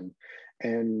fan,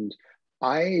 and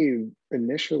I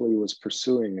initially was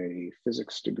pursuing a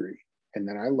physics degree, and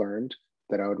then I learned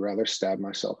that I would rather stab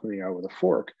myself in the eye with a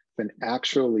fork than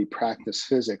actually practice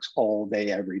physics all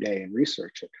day, every day, and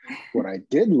research it. What I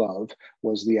did love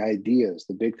was the ideas,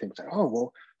 the big things. Like, oh,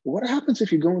 well, what happens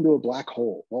if you go into a black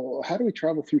hole? Well, how do we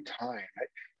travel through time?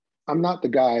 I'm not the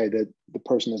guy that the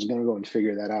person that's going to go and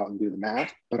figure that out and do the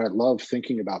math, but I love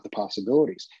thinking about the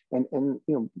possibilities and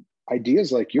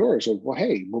ideas like yours of, well,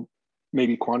 hey, well,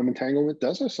 maybe quantum entanglement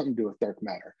does have something to do with dark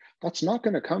matter. That's not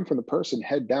going to come from the person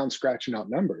head down scratching out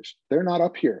numbers. They're not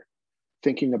up here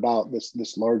thinking about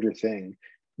this larger thing.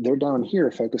 They're down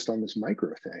here focused on this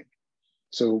micro thing.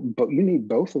 So, but you need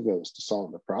both of those to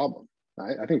solve the problem.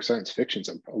 I think science fiction is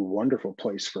a wonderful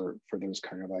place for those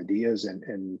kind of ideas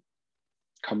and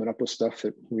coming up with stuff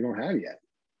that we don't have yet.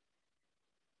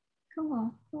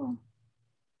 Cool.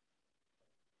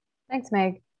 Thanks,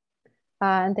 Meg.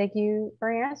 And thank you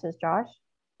for your answers, Josh.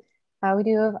 We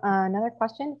do have another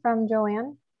question from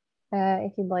Joanne.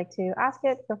 If you'd like to ask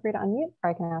it, feel free to unmute, or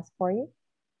I can ask for you.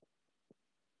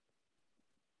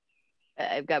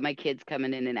 I've got my kids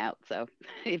coming in and out, so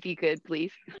if you could,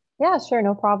 please. Yeah, sure,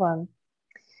 no problem.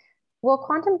 Will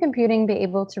quantum computing be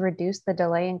able to reduce the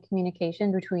delay in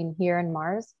communication between here and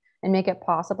Mars and make it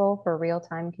possible for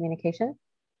real-time communication?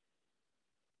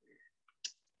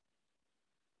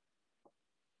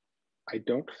 I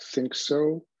don't think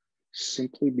so,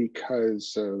 simply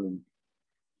because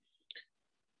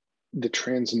the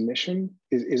transmission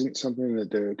isn't something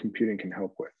that the computing can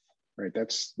help with, right?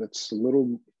 That's a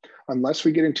little, unless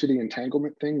we get into the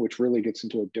entanglement thing, which really gets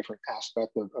into a different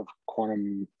aspect of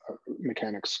quantum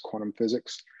mechanics, quantum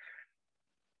physics.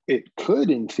 It could,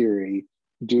 in theory,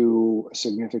 do a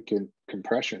significant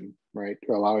compression, right?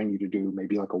 Allowing you to do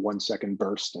maybe like a 1 second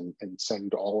burst and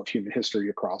send all of human history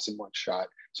across in one shot,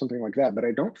 something like that. But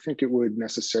I don't think it would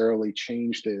necessarily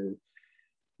change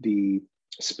the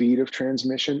speed of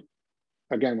transmission.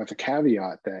 Again, with the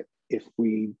caveat that if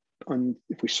we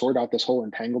sort out this whole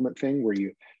entanglement thing where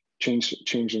you change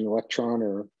an electron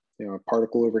or a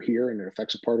particle over here and it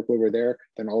affects a particle over there,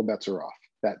 then all bets are off.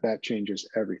 That changes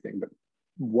everything. But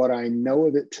what I know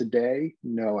of it today,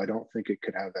 no, I don't think it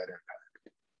could have that impact.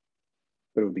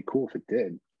 But it would be cool if it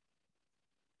did.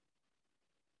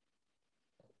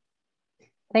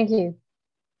 Thank you.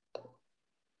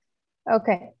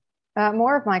 Okay,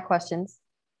 more of my questions.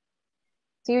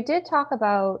 So you did talk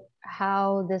about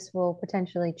how this will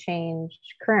potentially change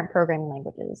current programming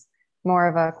languages, more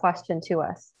of a question to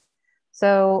us.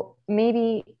 So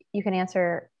maybe you can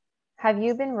answer, have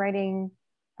you been writing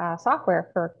software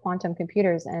for quantum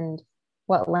computers, and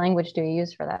what language do you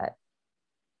use for that?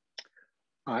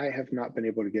 I have not been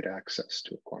able to get access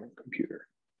to a quantum computer.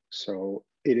 So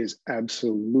it is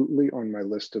absolutely on my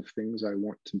list of things I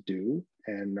want to do.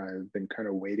 And I've been kind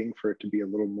of waiting for it to be a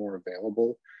little more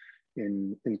available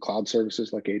in cloud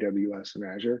services like AWS and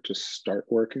Azure to start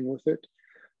working with it.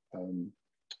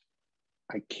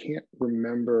 I can't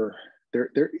remember,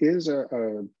 there is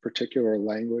a particular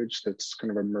language that's kind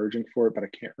of emerging for it, but I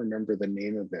can't remember the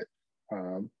name of it.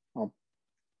 I'll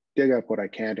dig up what I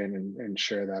can and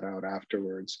share that out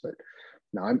afterwards. But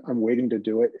no, I'm waiting to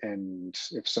do it. And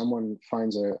if someone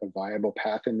finds a viable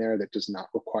path in there that does not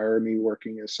require me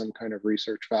working as some kind of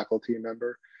research faculty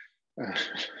member,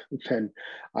 then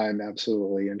I'm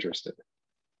absolutely interested.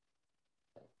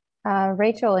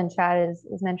 Rachel in chat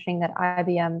is mentioning that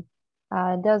IBM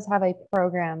does have a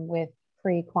program with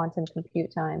free quantum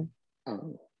compute time.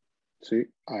 Oh, see,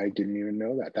 I didn't even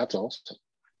know that. That's awesome.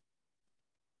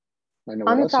 I know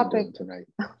On what the else topic, I'm doing tonight.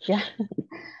 Yeah.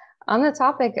 On the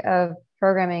topic of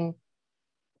programming,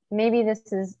 maybe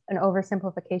this is an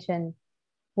oversimplification.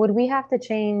 Would we have to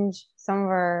change some of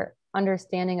our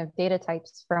understanding of data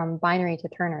types from binary to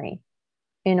ternary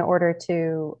in order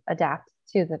to adapt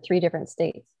to the 3 different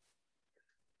states?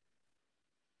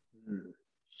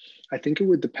 I think it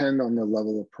would depend on the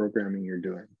level of programming you're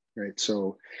doing, right?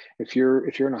 So if you're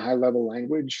in a high level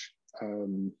language,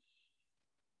 you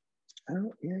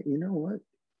know what?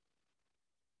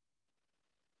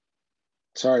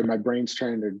 Sorry, my brain's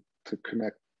trying to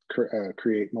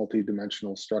create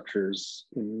multi-dimensional structures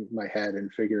in my head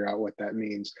and figure out what that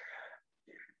means.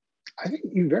 I think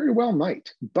you very well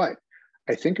might, but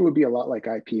I think it would be a lot like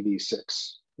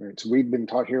IPv6, right? So we've been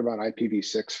taught here about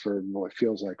IPv6 for what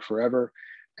feels like forever.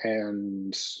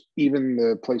 And even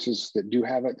the places that do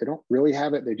have it, they don't really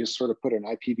have it. They just sort of put an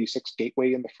IPv6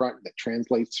 gateway in the front that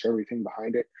translates everything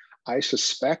behind it. I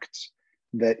suspect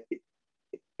that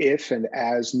if and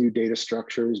as new data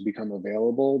structures become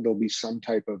available, there'll be some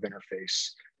type of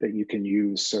interface that you can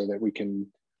use so that we can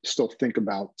still think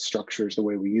about structures the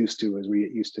way we used to as we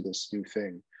get used to this new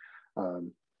thing.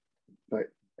 But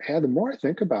yeah, the more I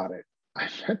think about it, I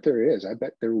bet there is. I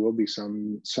bet there will be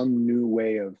some new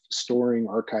way of storing,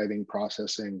 archiving,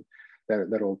 processing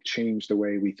that'll change the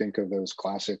way we think of those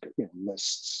classic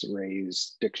lists,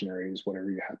 arrays, dictionaries,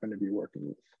 whatever you happen to be working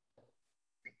with.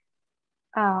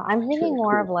 I'm thinking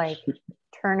more of like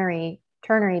ternary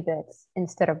bits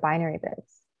instead of binary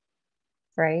bits,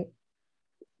 right?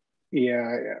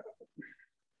 Yeah.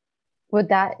 Is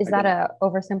that a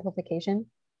oversimplification?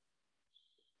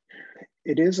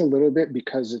 It is a little bit,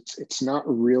 because it's not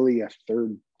really a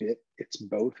third bit, it's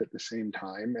both at the same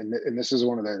time. And this is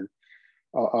one of the,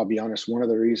 I'll be honest, one of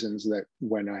the reasons that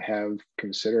when I have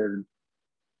considered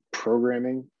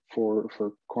programming for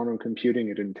quantum computing,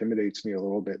 it intimidates me a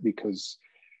little bit, because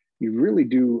you really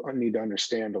do need to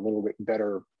understand a little bit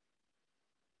better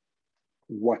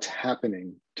what's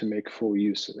happening to make full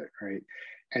use of it, right?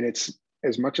 And it's,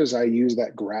 as much as I use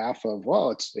that graph of,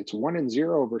 well, it's 1 and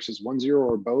 0 versus 1, 0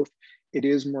 or both, it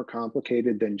is more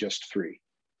complicated than just 3.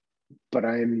 But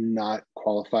I'm not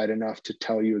qualified enough to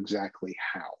tell you exactly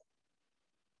how.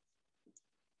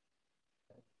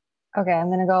 Okay, I'm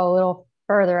gonna go a little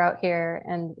further out here,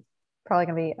 and probably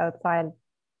gonna be outside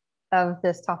of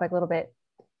this topic a little bit.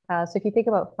 So if you think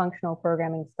about functional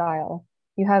programming style,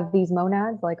 you have these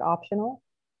monads like optional,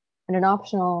 and an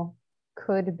optional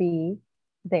could be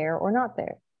there or not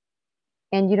there.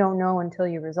 And you don't know until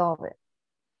you resolve it.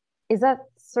 Is that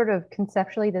sort of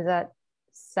conceptually, does that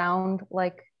sound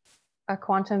like a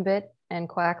quantum bit and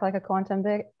quack like a quantum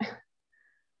bit?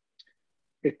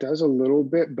 It does a little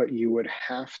bit, but you would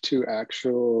have to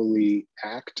actually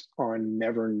act on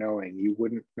never knowing. You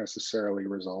wouldn't necessarily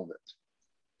resolve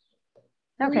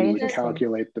it. Okay, you would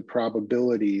calculate the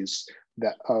probabilities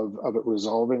that of it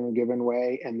resolving a given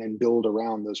way, and then build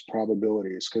around those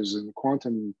probabilities. Because in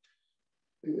quantum,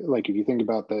 like if you think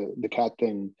about the cat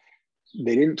thing,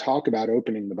 they didn't talk about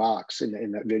opening the box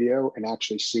in that video and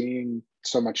actually seeing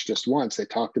so much just once. They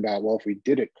talked about, well, if we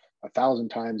did it 1,000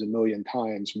 times, 1,000,000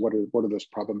 times, what are those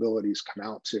probabilities come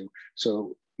out to?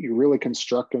 So you're really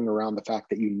constructing around the fact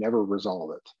that you never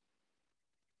resolve it.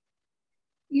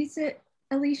 You said,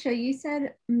 Alicia, you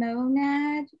said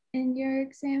monad in your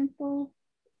example?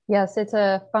 Yes, it's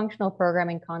a functional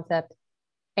programming concept,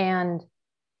 and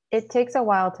it takes a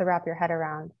while to wrap your head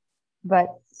around. But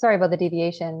sorry about the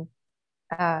deviation.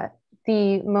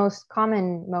 The most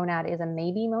common monad is a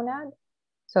maybe monad.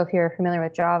 So if you're familiar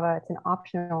with Java, it's an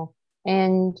optional,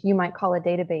 and you might call a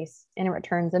database and it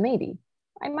returns a maybe.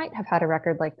 I might have had a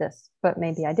record like this, but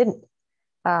maybe I didn't.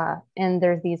 And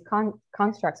there's these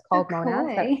constructs called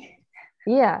monads.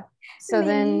 Yeah. So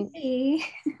maybe.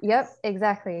 Then, yep,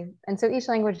 exactly. And so each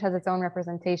language has its own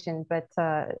representation, but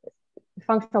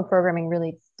functional programming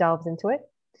really delves into it.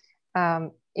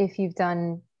 If you've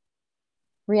done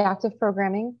reactive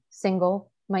programming,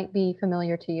 single might be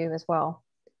familiar to you as well.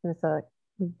 It's a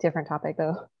different topic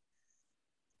though.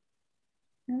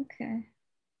 Okay.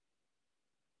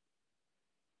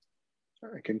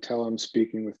 I can tell I'm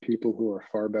speaking with people who are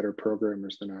far better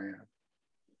programmers than I am.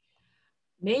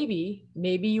 Maybe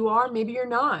you are, maybe you're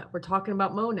not. We're talking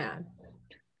about monad.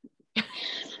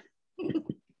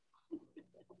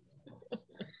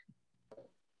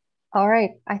 All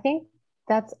right, I think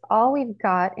that's all we've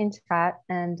got in chat,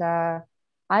 and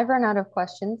I've run out of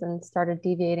questions and started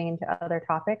deviating into other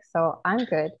topics, so I'm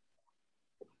good.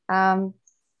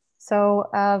 So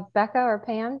Becca or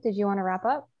Pam, did you want to wrap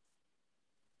up?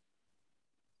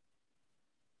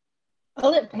 I'll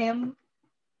let Pam.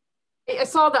 I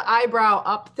saw the eyebrow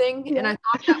up thing, yeah. And I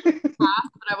thought that was fast,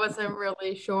 but I wasn't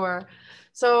really sure.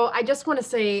 So I just want to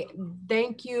say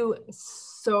thank you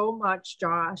so much,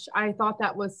 Josh. I thought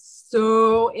that was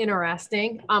so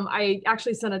interesting. I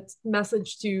actually sent a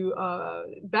message to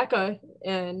Becca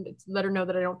and let her know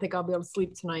that I don't think I'll be able to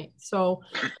sleep tonight. So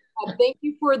thank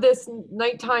you for this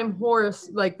nighttime horse,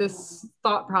 like this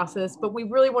thought process. But we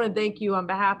really want to thank you on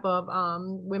behalf of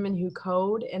Women Who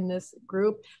Code in this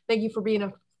group. Thank you for being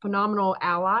a phenomenal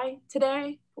ally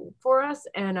today for us,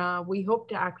 and we hope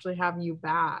to actually have you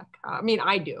back. I mean,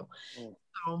 I do.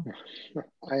 So.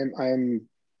 I'm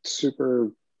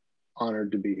super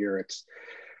honored to be here.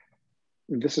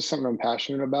 This is something I'm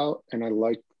passionate about, and I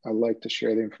like to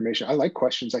share the information. I like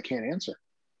questions I can't answer,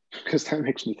 because that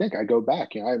makes me think. I go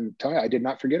back. I'm telling you, I did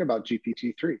not forget about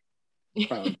GPT-3.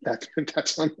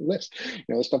 That's on the list.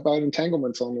 The stuff about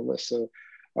entanglements on the list. So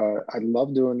I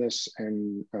love doing this,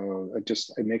 and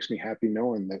it makes me happy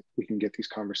knowing that we can get these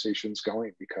conversations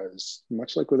going, because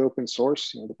much like with open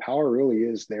source, the power really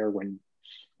is there when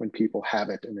people have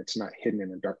it, and it's not hidden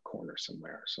in a dark corner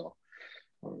somewhere. So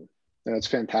that's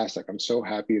fantastic. I'm so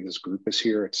happy this group is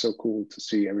here. It's so cool to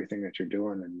see everything that you're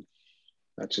doing, and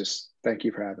that's just, thank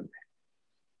you for having me.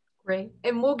 Great.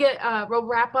 And we'll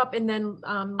wrap up, and then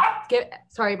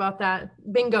sorry about that.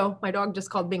 Bingo. My dog just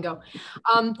called bingo.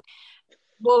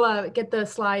 We'll get the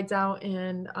slides out,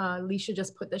 and Alicia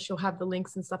just put that she'll have the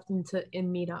links and stuff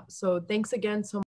in Meetup. So thanks again so much.